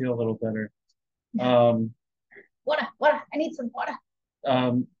 so I feel a little better. Um, water. I need some water.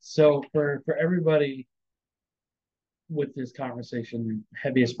 So for everybody with this conversation, the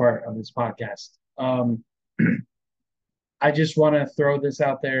heaviest part of this podcast, I just want to throw this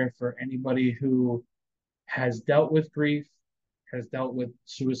out there for anybody who has dealt with grief, has dealt with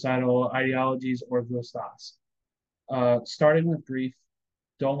suicidal ideologies or those thoughts. Starting with grief,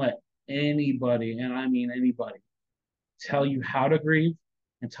 don't let anybody, and I mean anybody, tell you how to grieve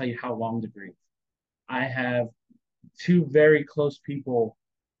and tell you how long to grieve. I have two very close people.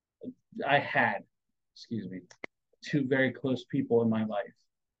 I had, excuse me, two very close people in my life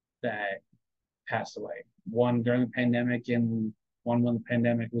that passed away. One during the pandemic and one when the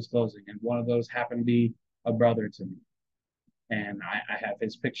pandemic was closing. And one of those happened to be a brother to me. And I have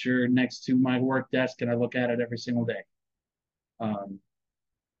his picture next to my work desk and I look at it every single day.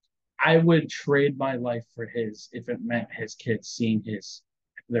 I would trade my life for his if it meant his kids seeing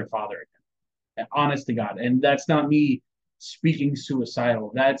their father again. And honest to God. And that's not me speaking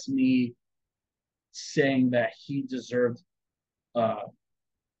suicidal. That's me saying that he deserved uh,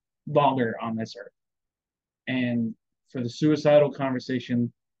 longer on this earth. And for the suicidal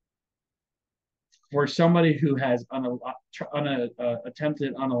conversation, for somebody who has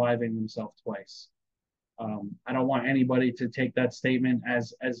attempted unaliving themselves twice, I don't want anybody to take that statement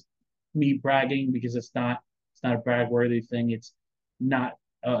as me bragging, because it's not a brag worthy thing. It's not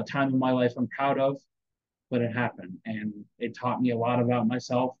a time in my life I'm proud of, but it happened and it taught me a lot about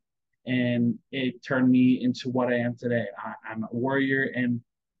myself. and it turned me into what I am today. I'm a warrior, and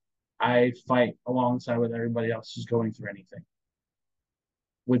I fight alongside with everybody else who's going through anything.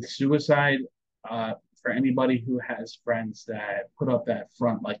 With suicide, uh, for anybody who has friends that put up that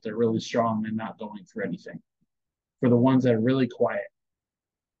front like they're really strong and not going through anything, for the ones that are really quiet,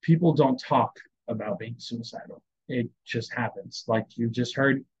 people don't talk about being suicidal. It just happens. Like you just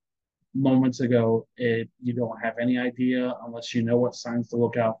heard moments ago, you don't have any idea unless you know what signs to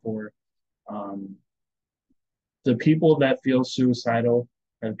look out for. Um, the people that feel suicidal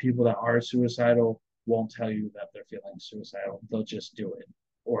or the people that are suicidal won't tell you that they're feeling suicidal. They'll just do it,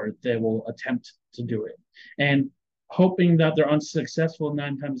 or they will attempt to do it, and hoping that they're unsuccessful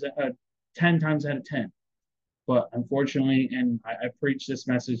 10 times out of 10. But unfortunately, and I preach this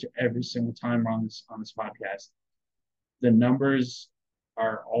message every single time on this podcast, the numbers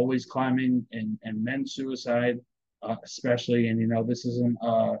are always climbing in men's suicide, especially. And this isn't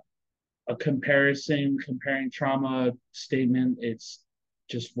a comparing trauma statement. It's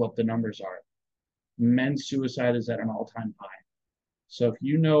just what the numbers are. Men's suicide is at an all-time high. So if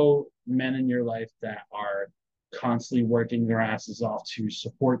you know men in your life that are constantly working their asses off to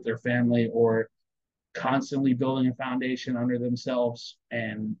support their family, or constantly building a foundation under themselves,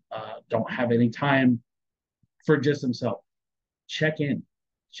 and don't have any time for just themselves, check in.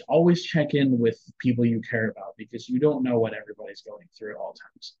 Always check in with people you care about, because you don't know what everybody's going through at all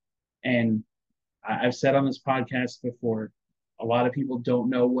times. And I've said on this podcast before, a lot of people don't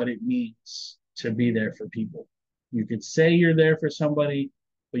know what it means to be there for people. You can say you're there for somebody,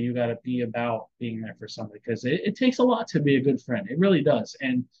 but you got to be about being there for somebody, because it takes a lot to be a good friend. It really does.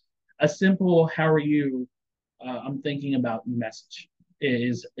 And a simple "How are you?" I'm thinking about message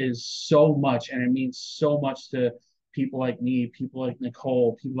is so much, and it means so much to people like me, people like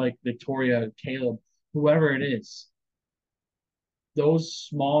Nicole, people like Victoria, Caleb, whoever it is. Those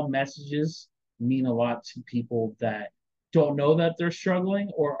small messages mean a lot to people that don't know that they're struggling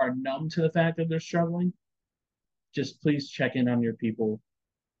or are numb to the fact that they're struggling. Just please check in on your people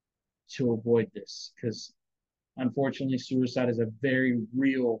to avoid this, because unfortunately, suicide is a very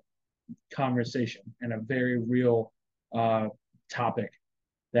real conversation and a very real uh, topic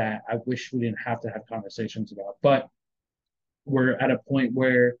that I wish we didn't have to have conversations about. But we're at a point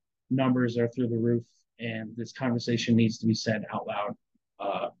where numbers are through the roof, and this conversation needs to be said out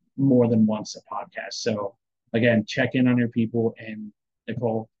loud more than once a podcast. So again, check in on your people. And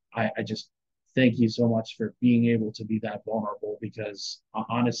Nicole, I just thank you so much for being able to be that vulnerable, because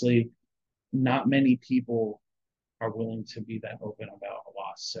honestly, not many people are willing to be that open about a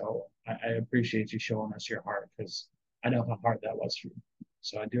loss. So I appreciate you showing us your heart, because I know how hard that was for you.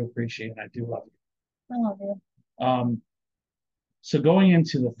 So I do appreciate it. And I do love I love you. you. So going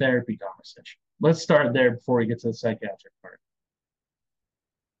into the therapy conversation, let's start there before we get to the psychiatric part.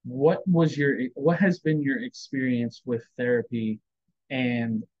 What has been your experience with therapy,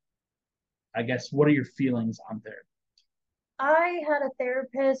 and I guess what are your feelings on therapy? I had a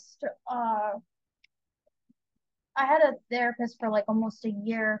therapist, I had a therapist for like almost a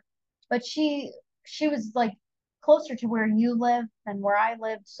year, but she was like closer to where you live than where I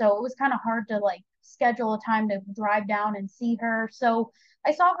lived, so it was kind of hard to like schedule a time to drive down and see her. So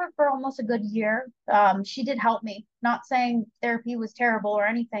I saw her for almost a good year. She did help me. Not saying therapy was terrible or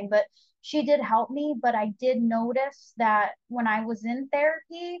anything, but she did help me. But I did notice that when I was in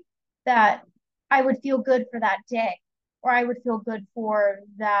therapy, that I would feel good for that day, or I would feel good for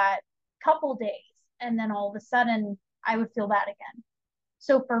that couple days, and then all of a sudden I would feel that again.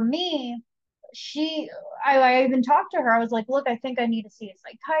 So for me, she I even talked to her. I was like, look, I think I need to see a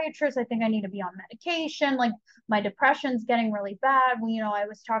psychiatrist. I think I need to be on medication. Like my depression's getting really bad. I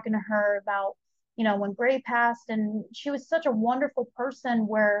was talking to her about, when Gray passed, and she was such a wonderful person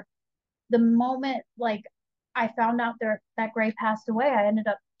where the moment like I found out that Gray passed away, I ended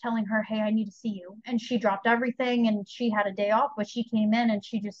up telling her, "Hey, I need to see you." And she dropped everything, and she had a day off, but she came in and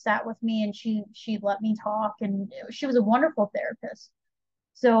she just sat with me, and she let me talk, and she was a wonderful therapist.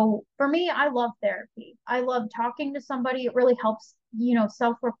 So for me, I love therapy. I love talking to somebody. It really helps,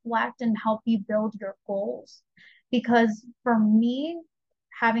 self-reflect and help you build your goals. Because for me,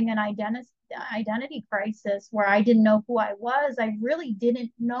 having an identity crisis where I didn't know who I was, I really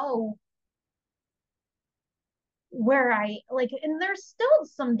didn't know where I like, and there's still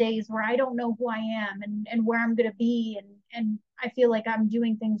some days where I don't know who I am, and where I'm gonna be, and I feel like I'm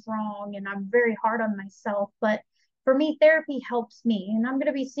doing things wrong, and I'm very hard on myself. But for me, therapy helps me, and I'm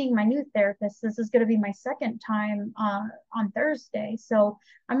gonna be seeing my new therapist. This is gonna be my second time on Thursday, so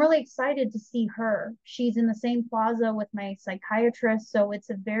I'm really excited to see her. She's in the same plaza with my psychiatrist, so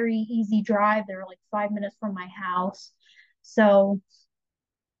it's a very easy drive. They're like 5 minutes from my house, so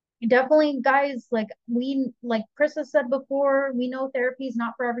definitely, guys, like Chris has said before, we know therapy is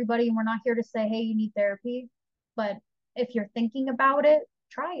not for everybody, and we're not here to say, hey, you need therapy. But if you're thinking about it,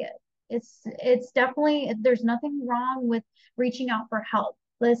 try it. It's definitely, there's nothing wrong with reaching out for help,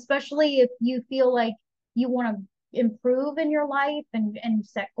 especially if you feel like you want to improve in your life and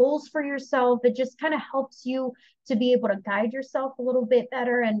set goals for yourself. It just kind of helps you to be able to guide yourself a little bit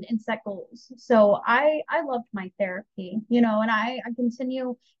better and set goals. So I loved my therapy, and I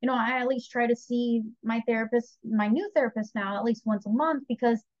continue, I at least try to see my therapist, my new therapist now at least once a month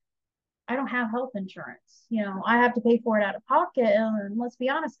because I don't have health insurance. I have to pay for it out of pocket. And let's be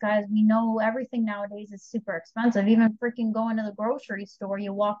honest, guys, we know everything nowadays is super expensive. Even freaking going to the grocery store,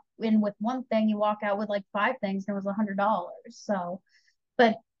 you walk in with one thing, you walk out with like five things, and it was $100. So,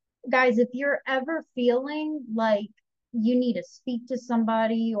 but guys, if you're ever feeling like you need to speak to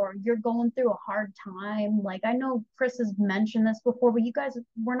somebody or you're going through a hard time, like I know Chris has mentioned this before, but you guys,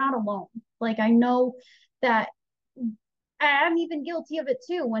 we're not alone. Like I know that I'm even guilty of it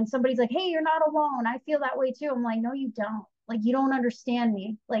too. When somebody's like, hey, you're not alone. I feel that way too. I'm like, no, you don't. Like, you don't understand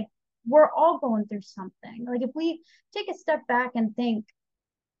me. Like, we're all going through something. Like, if we take a step back and think,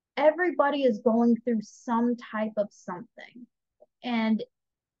 everybody is going through some type of something. And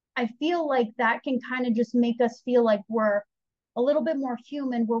I feel like that can kind of just make us feel like we're a little bit more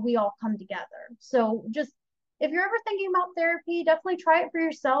human where we all come together. So just if you're ever thinking about therapy, definitely try it for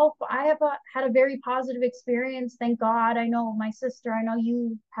yourself. I have had a very positive experience. Thank God. I know my sister, I know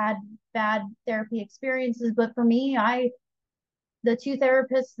you had bad therapy experiences, but for me, the two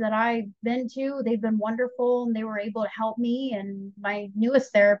therapists that I've been to, they've been wonderful and they were able to help me. And my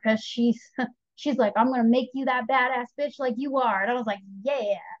newest therapist, she's like, I'm gonna make you that badass bitch like you are. And I was like,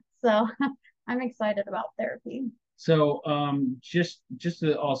 yeah. So I'm excited about therapy. So just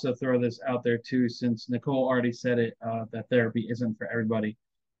to also throw this out there too, since Nicole already said it, that therapy isn't for everybody.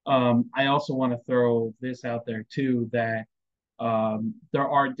 I also want to throw this out there too, that there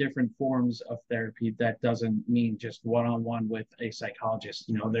are different forms of therapy that doesn't mean just one-on-one with a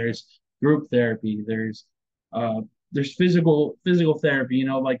psychologist. There's group therapy, there's physical therapy,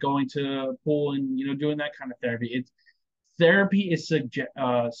 like going to a pool and doing that kind of therapy. It's therapy is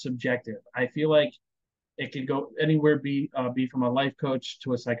subjective. I feel like it could go anywhere, be from a life coach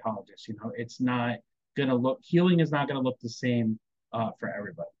to a psychologist. It's not gonna look healing is not gonna look the same for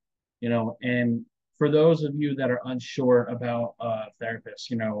everybody. And for those of you that are unsure about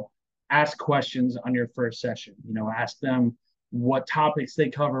therapists, ask questions on your first session. Ask them what topics they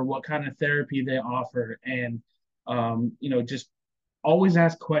cover, what kind of therapy they offer, and just always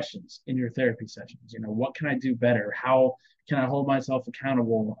ask questions in your therapy sessions. What can I do better? How can I hold myself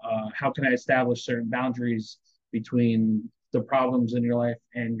accountable? How can I establish certain boundaries between the problems in your life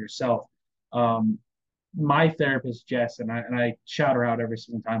and yourself? Um, my therapist, Jess, and I shout her out every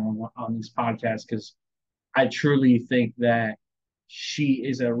single time on these podcasts because I truly think that she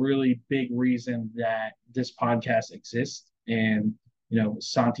is a really big reason that this podcast exists. And,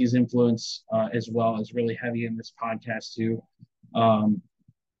 Santi's influence as well is really heavy in this podcast too. Um,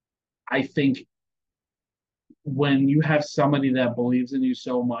 I think when you have somebody that believes in you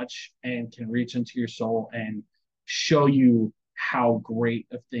so much and can reach into your soul and show you how great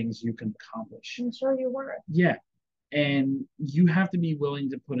of things you can accomplish. I'm sure you were. Yeah. And you have to be willing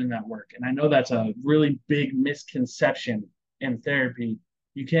to put in that work. And I know that's a really big misconception in therapy.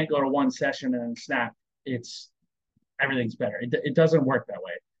 You can't go to one session and snap. It's everything's better. It doesn't work that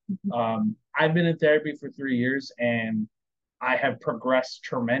way. I've been in therapy for 3 years and I have progressed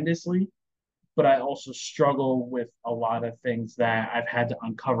tremendously, but I also struggle with a lot of things that I've had to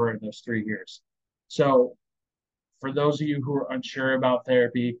uncover in those 3 years. So, for those of you who are unsure about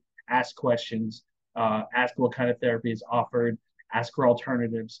therapy, ask questions, ask what kind of therapy is offered, ask for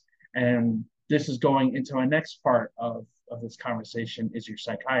alternatives. And this is going into my next part of this conversation is your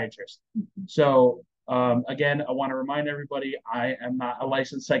psychiatrist. So, again, I want to remind everybody I am not a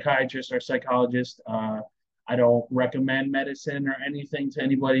licensed psychiatrist or psychologist. I don't recommend medicine or anything to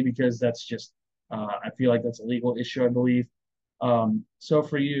anybody because that's just I feel like that's a legal issue, I believe. So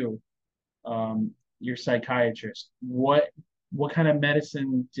for you, your psychiatrist, what kind of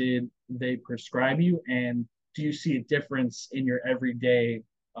medicine did they prescribe you, and do you see a difference in your everyday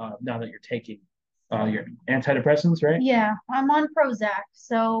now that you're taking your antidepressants, right? Yeah, I'm on Prozac.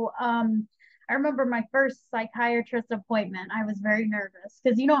 So, I remember my first psychiatrist appointment. I was very nervous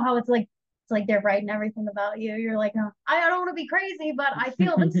because you know how it's like they're writing everything about you. You're like, oh, I don't want to be crazy, but I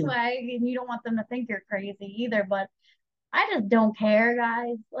feel this way, and you don't want them to think you're crazy either. But I just don't care,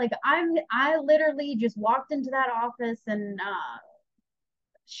 guys. Like I literally just walked into that office and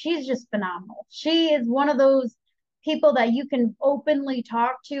she's just phenomenal. She is one of those. people that you can openly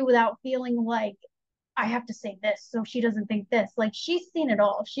talk to without feeling like I have to say this so she doesn't think this. Like she's seen it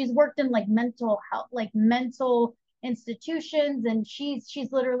all. She's worked in like mental health, like mental institutions, and she's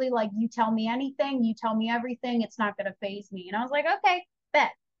literally like, you tell me anything, you tell me everything, it's not gonna phase me. And I was like, okay,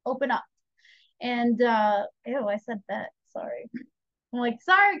 bet, open up. And ew, I said bet. Sorry. I'm like,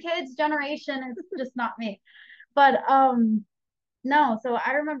 sorry, kids, generation, it's just not me. But no, so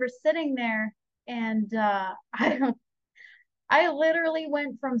I remember sitting there and I literally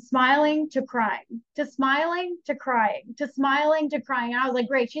went from smiling to crying, to smiling to crying, to smiling to crying. And I was like,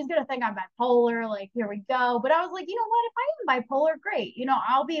 great, she's gonna think I'm bipolar. Like, here we go. But I was like, you know what? If I am bipolar, great. You know,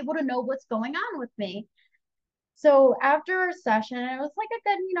 I'll be able to know what's going on with me. So after a session, it was like a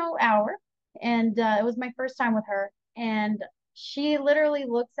good, hour, and it was my first time with her. And she literally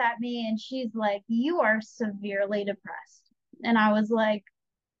looks at me and she's like, "You are severely depressed." And I was like,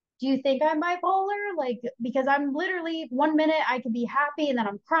 do you think I'm bipolar? Like, because I'm literally 1 minute I could be happy and then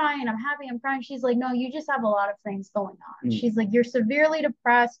I'm crying, I'm happy, I'm crying. She's like, no, you just have a lot of things going on. She's like, you're severely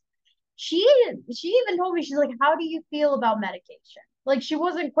depressed. She she even told me, she's like, how do you feel about medication? Like she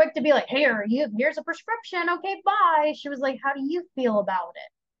wasn't quick to be like, here's a prescription. Okay, bye. She was like, how do you feel about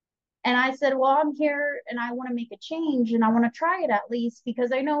it? And I said, well, I'm here and I want to make a change and I want to try it at least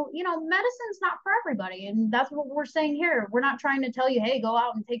because I know, medicine's not for everybody. And that's what we're saying here. We're not trying to tell you, hey, go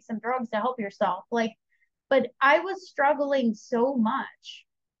out and take some drugs to help yourself. Like, but I was struggling so much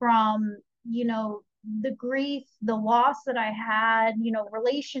from, the grief, the loss that I had,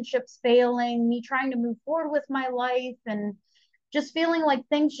 relationships failing, me trying to move forward with my life and just feeling like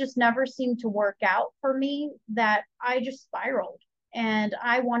things just never seemed to work out for me, that I just spiraled and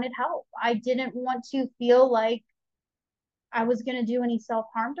I wanted help. I didn't want to feel like I was going to do any self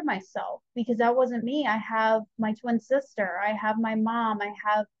harm to myself because that wasn't me. I have my twin sister, I have my mom, I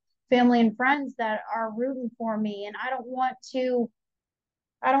have family and friends that are rooting for me, and I don't want to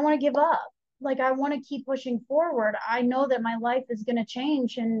give up. Like I want to keep pushing forward. I know that my life is going to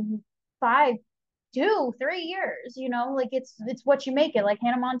change in 5, 2, 3 years, like it's what you make it. Like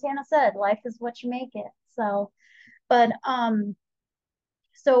Hannah Montana said, life is what you make it. So, but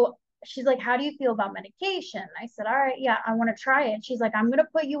so she's like, how do you feel about medication? I said, all right, yeah, I want to try it. She's like, I'm going to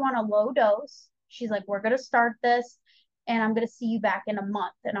put you on a low dose. She's like, we're going to start this and I'm going to see you back in a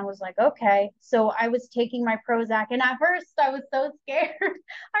month. And I was like, okay. So I was taking my Prozac. And at first I was so scared.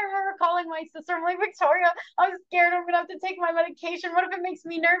 I remember calling my sister. I'm like, Victoria, I'm scared. I'm going to have to take my medication. What if it makes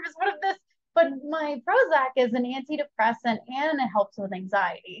me nervous? What if this? But my Prozac is an antidepressant and it helps with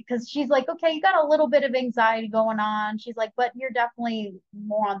anxiety because she's like, okay, you got a little bit of anxiety going on. She's like, but you're definitely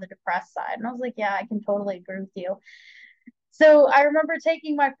more on the depressed side. And I was like, yeah, I can totally agree with you. So I remember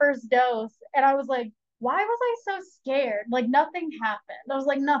taking my first dose and I was like, why was I so scared? Like nothing happened. I was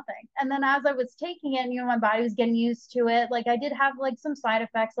like, nothing. And then as I was taking it, my body was getting used to it. Like I did have like some side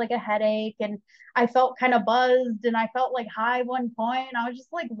effects, like a headache, and I felt kind of buzzed and I felt like high one point. And I was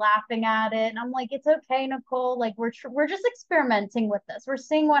just like laughing at it. And I'm like, it's okay, Nicole. Like we're just experimenting with this. We're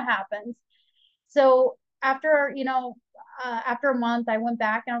seeing what happens. So after a month, I went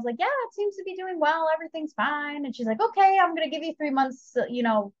back and I was like, yeah, it seems to be doing well. Everything's fine. And she's like, okay, I'm going to give you 3 months,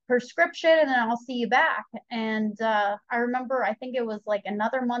 prescription, and then I'll see you back. And I remember, I think it was like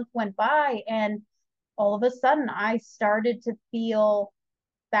another month went by, and all of a sudden I started to feel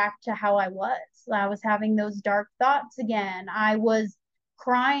back to how I was. I was having those dark thoughts again. I was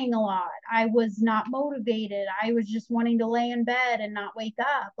crying a lot. I was not motivated. I was just wanting to lay in bed and not wake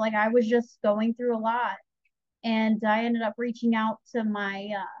up. Like I was just going through a lot. And I ended up reaching out to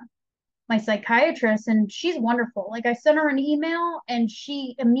my psychiatrist, and she's wonderful. Like I sent her an email and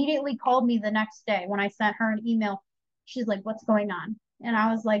she immediately called me the next day when I sent her an email. She's like, what's going on? And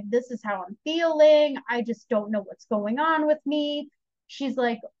I was like, this is how I'm feeling. I just don't know what's going on with me. She's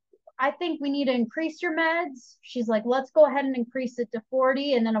like, I think we need to increase your meds. She's like, let's go ahead and increase it to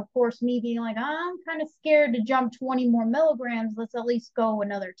 40. And then, of course, me being like, I'm kind of scared to jump 20 more milligrams. Let's at least go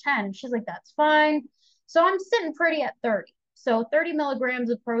another 10. She's like, that's fine. So I'm sitting pretty at 30. So 30 milligrams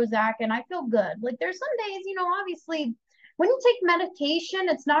of Prozac, and I feel good. Like there's some days, obviously, when you take medication,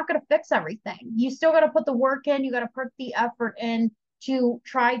 it's not going to fix everything. You still got to put the work in, you got to put the effort in to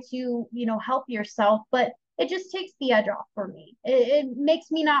try to, help yourself. But it just takes the edge off for me. It makes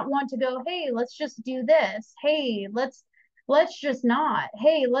me not want to go, hey, let's just do this. Hey, let's just not.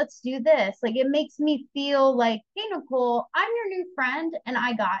 Hey, let's do this. Like it makes me feel like, hey, Nicole, I'm your new friend and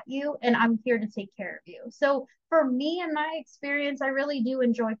I got you and I'm here to take care of you. So for me and my experience, I really do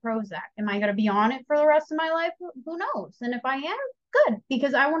enjoy Prozac. Am I going to be on it for the rest of my life? Who knows? And if I am, good,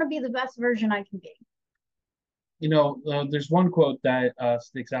 because I want to be the best version I can be. There's one quote that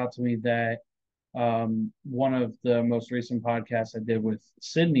sticks out to me that One of the most recent podcasts I did with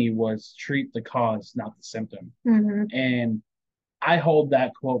Sydney was treat the cause, not the symptom. Mm-hmm. And I hold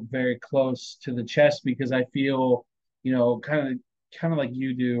that quote very close to the chest because I feel, kind of like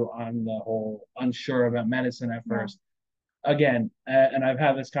you do on the whole unsure about medicine at Yeah. first. Again, and I've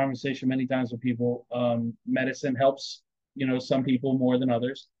had this conversation many times with people. Medicine helps, some people more than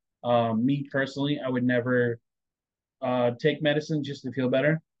others. Me personally, I would never take medicine just to feel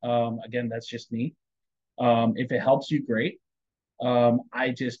better. Again, that's just me. If it helps you, great.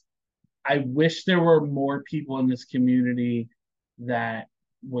 I wish there were more people in this community that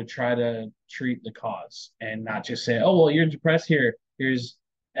would try to treat the cause and not just say, "Oh, well, you're depressed. Here's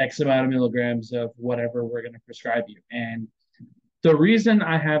X amount of milligrams of whatever we're going to prescribe you." And the reason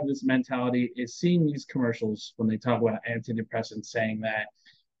I have this mentality is seeing these commercials when they talk about antidepressants, saying that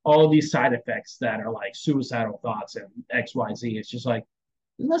all of these side effects that are like suicidal thoughts and XYZ. It's just like,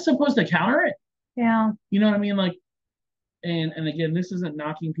 isn't that supposed to counter it? Yeah. You know what I mean? Like, and again, this isn't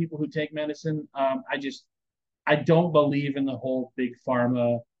knocking people who take medicine. I don't believe in the whole big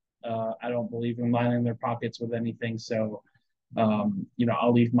pharma. I don't believe in lining their pockets with anything. So,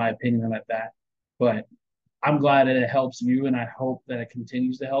 I'll leave my opinion at that. But I'm glad that it helps you, and I hope that it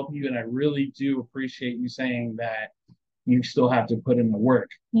continues to help you. And I really do appreciate you saying that you still have to put in the work.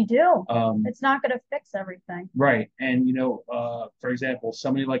 You do. Um, It's not going to fix everything. right. And, for example,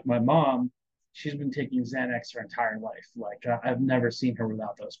 somebody like my mom, she's been taking Xanax her entire life. Like, I've never seen her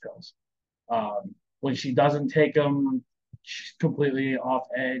without those pills. When she doesn't take them, she's completely off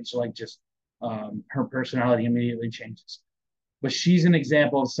edge. Like, just her personality immediately changes. But she's an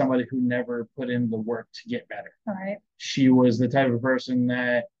example of somebody who never put in the work to get better. All right. She was the type of person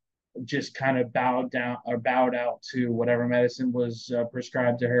that just kind of bowed down or bowed out to whatever medicine was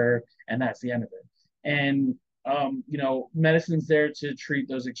prescribed to her, and that's the end of it. And medicine's there to treat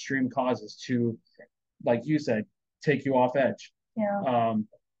those extreme causes, to, like you said, take you off edge. Yeah.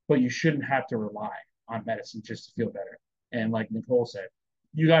 But you shouldn't have to rely on medicine just to feel better. And like Nicole said,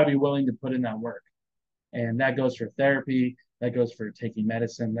 you got to be willing to put in that work, and that goes for therapy, that goes for taking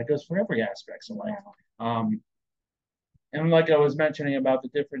medicine, that goes for every aspects of life. Yeah. And like I was mentioning about the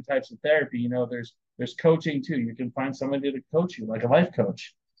different types of therapy, there's coaching too. You can find somebody to coach you, like a life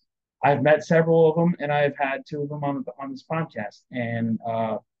coach. I've met several of them, and I've had two of them on this podcast, and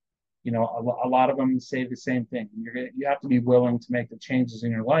a lot of them say the same thing. You have to be willing to make the changes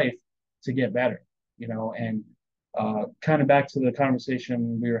in your life to get better. And kind of back to the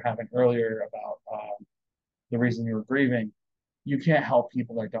conversation we were having earlier about the reason you were grieving. You can't help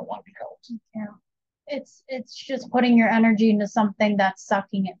people that don't want to be helped. Yeah. It's just putting your energy into something that's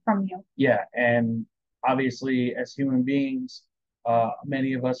sucking it from you. Yeah, and obviously, as human beings,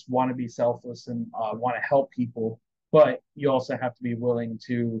 many of us want to be selfless and want to help people, but you also have to be willing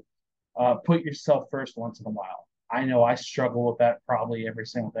to put yourself first once in a while. I know I struggle with that probably every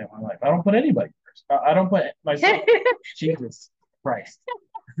single day of my life. I don't put anybody first. I don't put myself. Jesus Christ.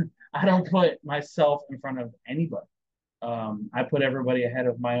 I don't put myself in front of anybody. I put everybody ahead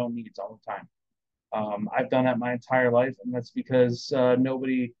of my own needs all the time. I've done that my entire life, and that's because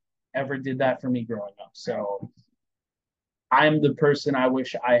nobody ever did that for me growing up. So I'm the person I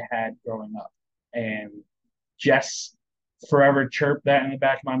wish I had growing up, and Jess forever chirp that in the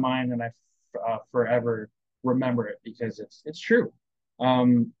back of my mind, and I forever remember it because it's true.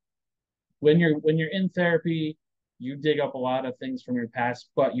 Um, when you're in therapy, you dig up a lot of things from your past,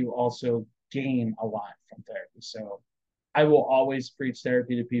 but you also gain a lot from therapy. So I will always preach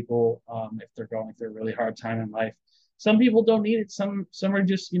therapy to people if they're going through a really hard time in life. Some people don't need it. Some are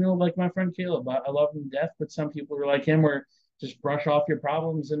just like my friend Caleb. I love him to death, but some people are like him, where just brush off your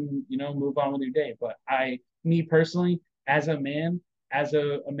problems and move on with your day. But me personally, as a man, as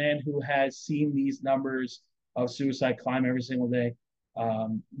a man who has seen these numbers of suicide climb every single day,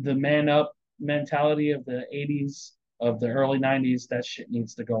 the man up mentality of the 80s, of the early 90s, that shit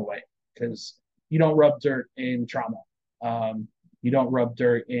needs to go away, because you don't rub dirt in trauma. You don't rub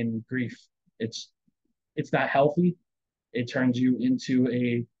dirt in grief. It's not healthy. It turns you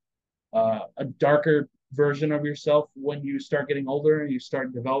into a darker version of yourself when you start getting older and you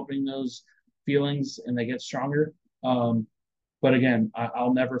start developing those feelings and they get stronger. But again,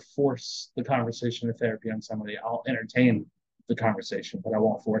 I'll never force the conversation of therapy on somebody. I'll entertain the conversation, but I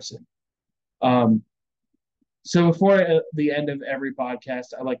won't force it. Um, so before the end of every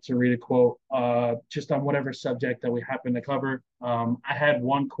podcast, I like to read a quote just on whatever subject that we happen to cover. I had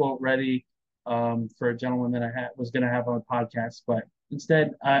one quote ready for a gentleman that was going to have on the podcast, but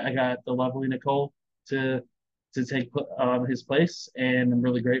instead I got the lovely Nicole to take his place, and I'm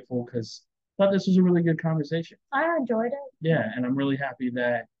really grateful because I thought this was a really good conversation. I enjoyed it. Yeah, and I'm really happy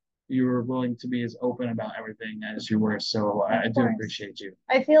that you were willing to be as open about everything as you were. So Of I do course. appreciate you.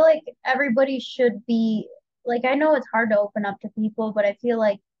 I feel like everybody should be like, I know it's hard to open up to people, but I feel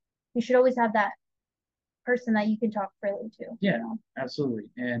like you should always have that person that you can talk freely to, Yeah, absolutely.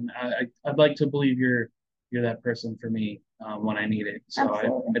 And I'd like to believe you're that person for me when I need it. So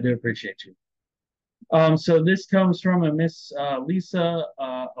Absolutely. I do appreciate you. So this comes from a Miss Lisa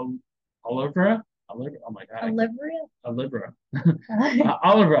Olivera. Olivera. Oh my God, Olivia? Olivera.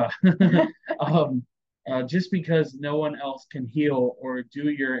 Olivera. um, just because no one else can heal or do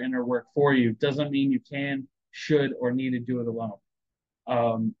your inner work for you doesn't mean you can, should, or need to do it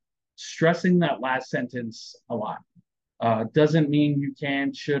alone. Stressing that last sentence a lot doesn't mean you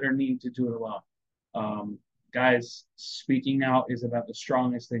can, should, or need to do it alone. Um, Guys, speaking out is about the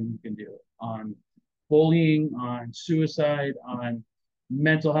strongest thing you can do on bullying, on suicide, on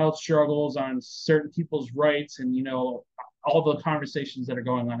mental health struggles, on certain people's rights, and all the conversations that are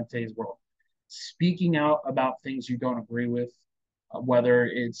going on in today's world. Speaking out about things you don't agree with, whether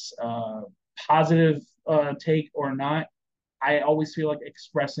it's positive take or not, I always feel like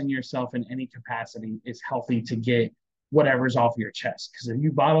expressing yourself in any capacity is healthy to get whatever's off your chest. Because if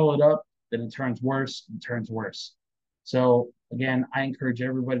you bottle it up, then it turns worse and turns worse. So again, I encourage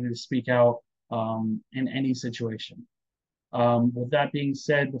everybody to speak out in any situation. With that being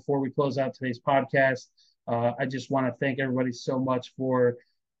said, before we close out today's podcast, I just want to thank everybody so much for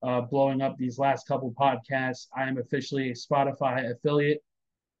blowing up these last couple podcasts. I am officially a Spotify affiliate.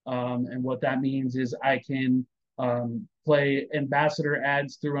 And what that means is I can play ambassador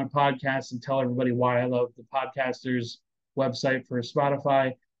ads through my podcast and tell everybody why I love the podcasters website for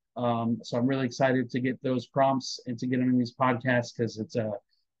Spotify. So I'm really excited to get those prompts and to get them in these podcasts because it's a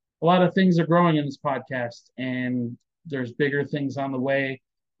lot of things are growing in this podcast and there's bigger things on the way.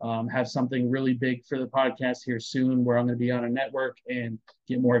 Have something really big for the podcast here soon where I'm going to be on a network and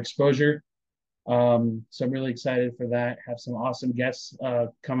get more exposure. So I'm really excited for that. Have some awesome guests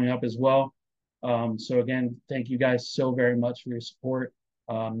coming up as well. So again, thank you guys so very much for your support.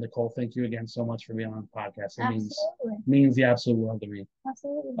 Nicole, thank you again so much for being on the podcast. It means the absolute world to me.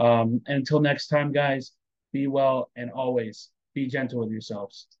 Absolutely. And until next time, guys, be well and always be gentle with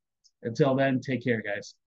yourselves. Until then, take care, guys.